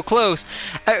oh so close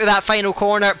out of that final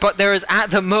corner, but there is at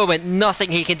the moment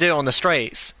nothing he can do on the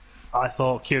straights. I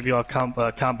thought QVR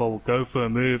Campbell would go for a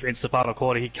move into the final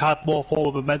corner. He had more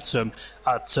forward momentum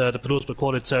at the penultimate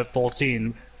corner in turn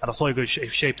 14, and I thought he would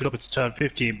shape it up into turn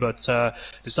 15, but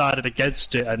decided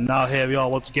against it, and now here we are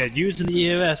once again using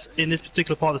the ERS in this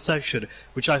particular part of the section,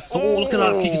 which I thought, look at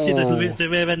that, you can see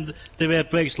the rear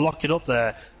brakes locking up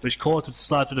there, which caused him to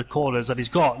slide through the corners, and he's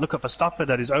got, look at Verstappen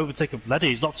there, he's overtaken Fleddy.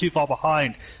 He's not too far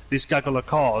behind this gaggle of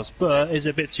cars, but is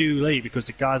a bit too late because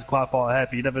the guy's quite far ahead,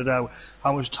 but you never know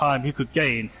how much time he could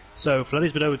gain. So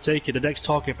Fleddy's been overtaken. The next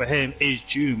target for him is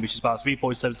June, which is about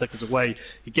 3.7 seconds away.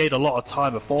 He gained a lot of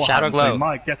time beforehand, so he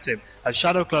might get him. And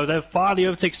Shadowglow then finally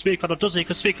overtakes Speedcloud, or does he?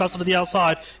 Because Speedcloud's on the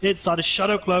outside. Inside is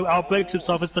Shadowglow, outbrakes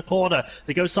himself into the corner.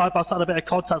 They go side by side, a bit of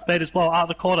contact's made as well, out of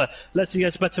the corner. Let's see if he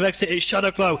gets a better exit. It's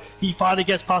Shadowglow. He finally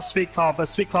gets past Speedcloud, but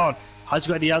Speedcloud has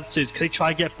got any answers. Can he try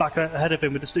and get back ahead of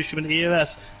him with this instrument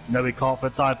ERS? No, he can't for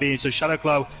the time being. So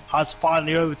Shadowglow has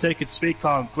finally overtaken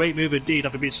Speedcloud. Great move indeed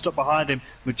after being stuck behind him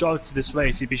majority of this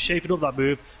race. He'd been shaping up that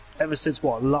move ever since,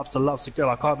 what, laps and laps ago?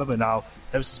 I can't remember now.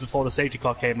 Ever since before the safety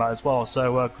car came out as well.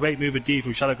 So great move indeed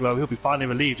from Shadowglow. He'll be finally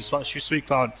relieved. Despite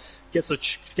Speedcloud gets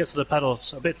to the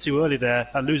pedals a bit too early there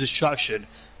and loses traction.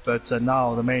 But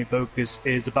now the main focus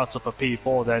is the battle for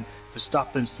P4 then.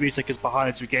 Verstappen's 3 seconds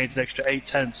behind, so he gains an extra 8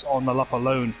 tenths on the lap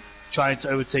alone, trying to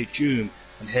overtake June.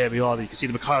 And here we are, you can see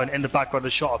the McLaren in the background, a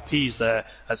shot of Pease there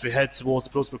as we head towards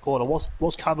the penultimate corner.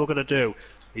 What's Campbell going to do?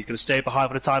 He's going to stay behind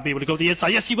for the time being. Will he go to the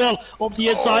inside? Yes, he will! Up to the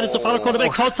inside, it's the final corner,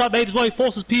 make contact made as well. He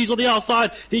forces Pease on the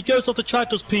outside. He goes off the track,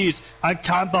 does Pease. And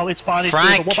Campbell is finally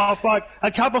through. What about Frank?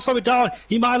 And Campbell slowing down.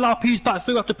 He might allow Pease back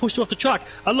through after pushing off the track.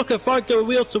 And look at Frank going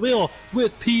wheel to wheel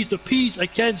with Pease. The Pease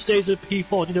again stays in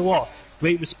P4. You know what?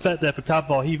 Great respect there for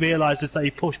Campbell. He realises that he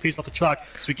pushed Pease off the track,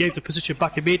 so he gave the position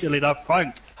back immediately. Now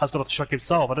Frank has got off the track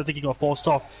himself. I don't think he got forced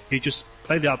off. He just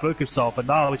plainly outbroke himself, and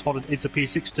now he's fallen into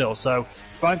P6 still. So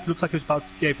Frank looks like he was about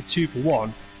to go for 2 for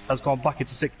 1, has gone back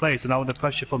into 6th place, and now under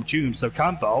pressure from June. So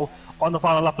Campbell, on the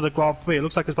final lap of the Grand Prix, it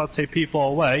looks like he's about to take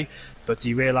P4 away, but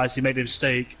he realised he made a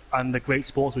mistake, and the great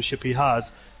sportsmanship he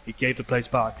has, he gave the place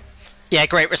back. Yeah,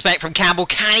 great respect from Campbell.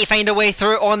 Can he find a way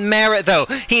through on merit, though?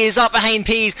 He is up behind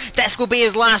Pease. This will be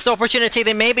his last opportunity.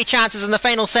 There may be chances in the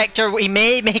final sector. He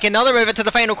may make another move into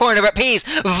the final corner, but Pease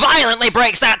violently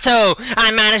breaks that toe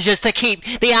and manages to keep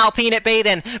the Alpine at bay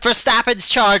then. Verstappen's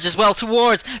charge as well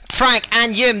towards Frank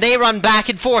and Hume. They run back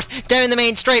and forth down the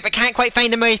main straight, but can't quite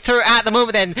find a way through at the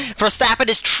moment then. Verstappen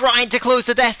is trying to close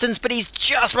the distance, but he's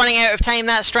just running out of time.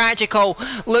 That strategy call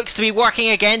looks to be working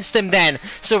against him then.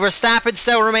 So Verstappen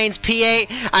still remains P8,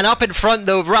 and up in front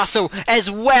though, Russell is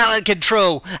well in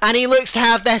control, and he looks to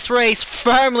have this race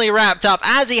firmly wrapped up,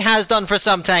 as he has done for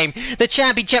some time. The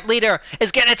championship leader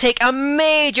is going to take a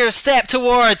major step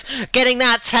towards getting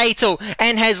that title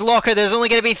in his locker. There's only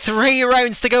going to be 3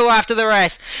 rounds to go after the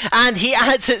rest, and he,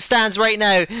 as it stands right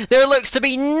now, there looks to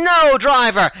be no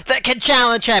driver that can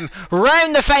challenge him.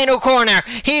 Round the final corner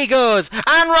he goes,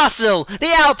 and Russell,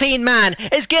 the Alpine man,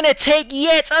 is going to take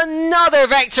yet another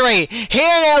victory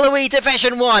here in Eloise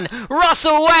Division 1.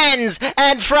 Russell wins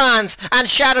in France, and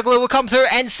Shadowglow will come through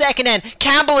in second in.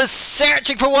 Campbell is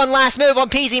searching for one last move on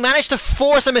Pease. He managed to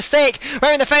force a mistake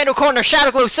round the final corner.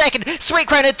 Shadowglow second, Sweet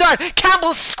Crown in third.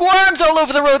 Campbell squirms all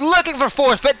over the road looking for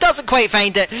fourth, but doesn't quite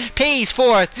find it. Pease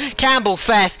fourth, Campbell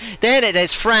fifth. Then it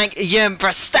is Frank, Hume,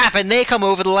 Verstappen. They come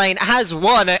over the line as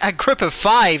one. A group of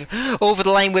 5 over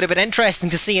the line. Would have been interesting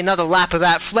to see another lap of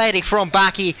that. Fleddy from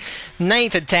Baki,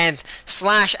 9th and 10th.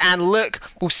 Slash and Luke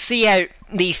will see out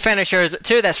the finishers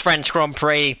to this French Grand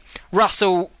Prix.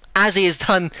 Russell, as he has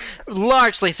done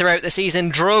largely throughout the season,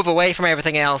 drove away from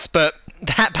everything else, but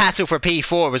that battle for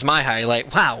P4 was my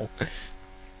highlight. Wow.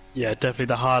 Yeah, definitely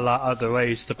the highlight of the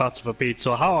race, the battle for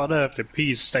P2. How on earth did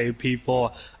P stay in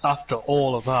P4 after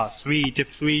all of that? 4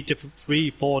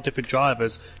 different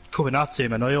drivers coming at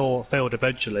him, and they all failed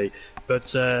eventually.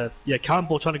 But yeah,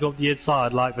 Campbell trying to go up the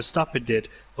inside like Verstappen did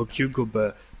on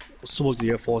Cucumber. Someone's going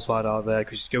to get force wide out there,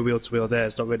 because you go wheel to wheel there.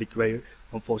 It's not really great,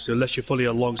 unfortunately, unless you're fully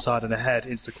alongside and ahead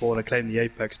into the corner, claim the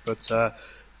apex. But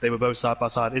they were both side by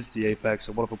side into the apex,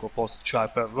 and one of them got forced to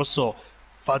track. But Russell,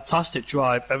 fantastic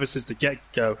drive ever since the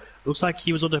get-go. Looks like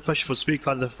he was under pressure for Sweet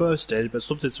Crown in the first stint, but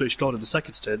something switched on in the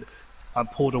second stint and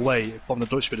pulled away from the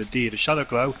Dutchman indeed.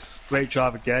 Shadowglow, great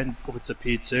drive again, up into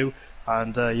P2,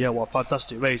 and yeah, what a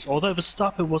fantastic race. Although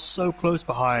Verstappen was so close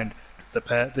behind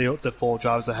the 4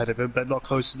 drivers ahead of him, but not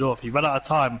close enough. He ran out of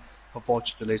time,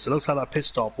 unfortunately, so it looks like that pit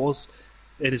stop was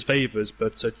in his favours,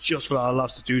 but just ran out of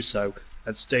laps to do so,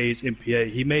 and stays in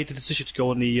P8. He made the decision to go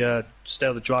on the stay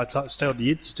on the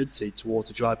instant towards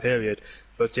the dry period,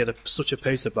 but he had such a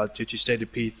pace advantage. He stayed in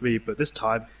P3, but this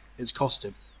time it's cost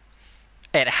him.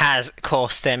 It has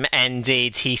cost him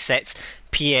indeed. He sits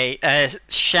P8.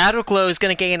 Shadowglow is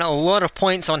going to gain a lot of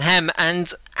points on him,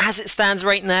 and as it stands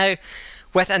right now,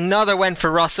 with another win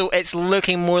for Russell, it's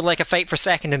looking more like a fight for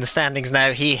second in the standings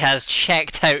now. He has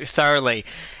checked out thoroughly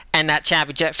in that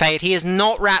championship fight. He has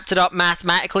not wrapped it up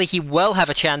mathematically. He will have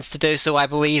a chance to do so, I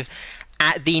believe,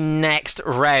 at the next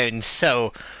round.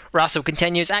 So Russell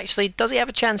continues. Actually, does he have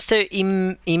a chance to? He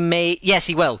may. Yes,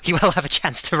 he will. He will have a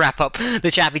chance to wrap up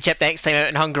the championship next time out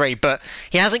in Hungary, but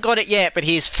he hasn't got it yet, but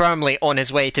he's firmly on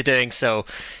his way to doing so.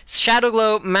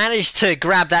 Shadowglow managed to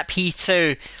grab that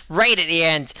P2 right at the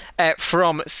end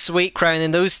from Sweet Crown,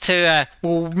 and those two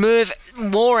will move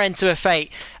more into a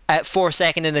fight for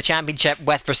second in the championship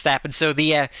with Verstappen. So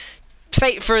the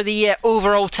fight for the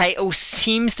overall title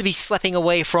seems to be slipping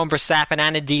away from Verstappen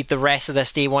and indeed the rest of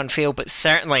this D1 field, but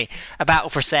certainly a battle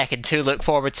for second to look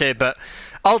forward to. But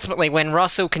ultimately, when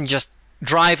Russell can just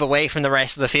drive away from the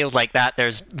rest of the field like that,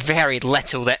 there's very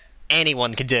little that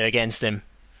anyone can do against him.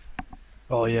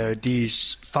 Oh yeah,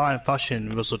 these fine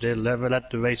fashion Russell did led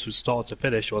the race from start to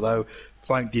finish, although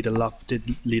Frank did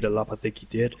lead a lap, I think he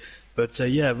did. But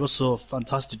yeah, Russell,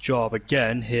 fantastic job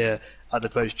again here at the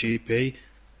French GP.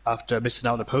 After missing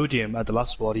out on the podium at the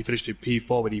last one, he finished in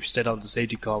P4 when he stayed out of the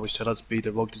safety car, which turned out to be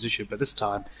the wrong decision. But this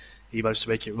time, he managed to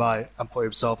make it right and put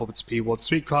himself up into P1.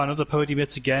 Sweet Crown, another podium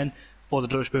yet again for the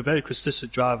Dutchman. Very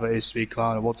consistent driver is Sweet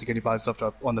Crown, and once again he finds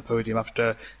himself on the podium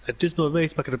after a dismal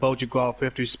race back at the Belgian Grand Prix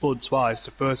after he spun twice.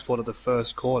 The first one at the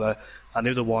first corner, and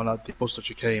the other one at the bus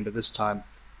chicane. But this time,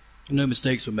 no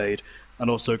mistakes were made, and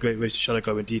also a great race to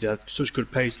Shadowglow indeed. Had such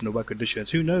good pace in the wet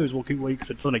conditions. Who knows what he could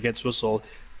have done against Russell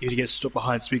if he gets stuck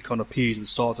behind Sweet Crown or Peas and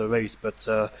start the race. But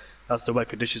that's the wet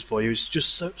conditions for you. It's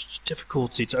just such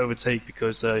difficulty to overtake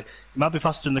because you might be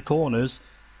faster in the corners,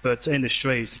 but in the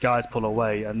straights the guys pull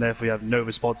away, and therefore you have no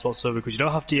response whatsoever because you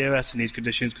don't have DRS in these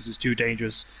conditions because it's too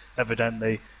dangerous,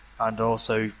 evidently. And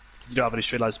also, you don't have any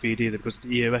straight line speed either because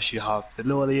the ERS you have, the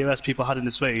little ERS people had in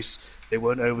this race, they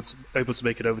weren't able to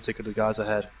make an overtake of the guys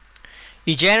ahead.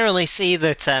 You generally see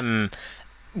that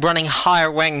running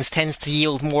higher wings tends to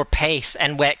yield more pace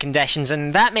in wet conditions,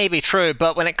 and that may be true,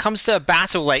 but when it comes to a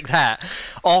battle like that,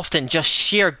 often just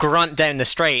sheer grunt down the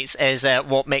straights is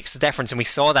what makes the difference, and we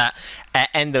saw that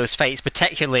in those fights,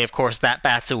 particularly, of course, that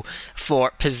battle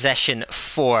for position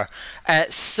 4.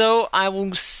 So I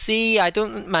will see. I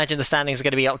don't imagine the standings are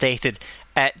going to be updated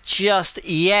just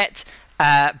yet,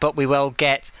 but we will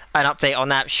get an update on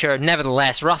that, sure.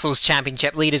 Nevertheless, Russell's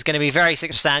championship lead is going to be very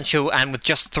substantial, and with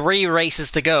just 3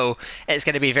 races to go, it's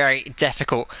going to be very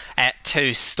difficult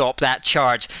to stop that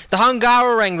charge. The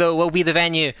Hungaroring, though, will be the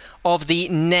venue of the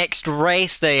next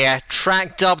race. The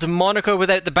track dubbed Monaco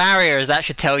without the barriers. That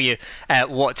should tell you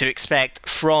what to expect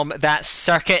from that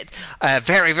circuit.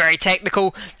 Very, very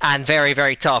technical and very,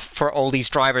 very tough for all these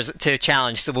drivers to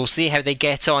challenge. So we'll see how they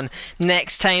get on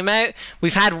next time out.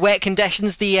 We've had wet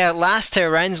conditions the last 2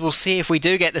 rounds. We'll see if we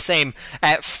do get the same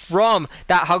from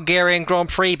that Hungarian Grand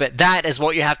Prix, but that is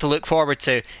what you have to look forward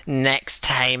to next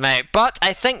time out. But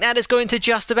I think that is going to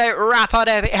just about wrap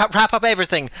up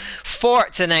everything for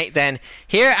tonight then,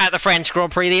 here at the French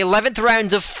Grand Prix, the 11th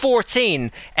round of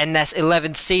 14 in this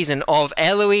 11th season of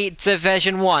LOE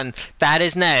Division 1. That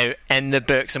is now in the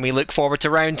books, and we look forward to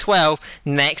round 12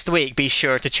 next week. Be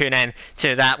sure to tune in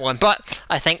to that one. But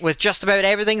I think with just about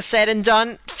everything said and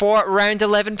done for round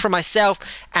 11 for myself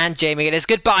and Jamie, it is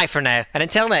goodbye for now, and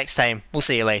until next time, we'll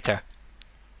see you later.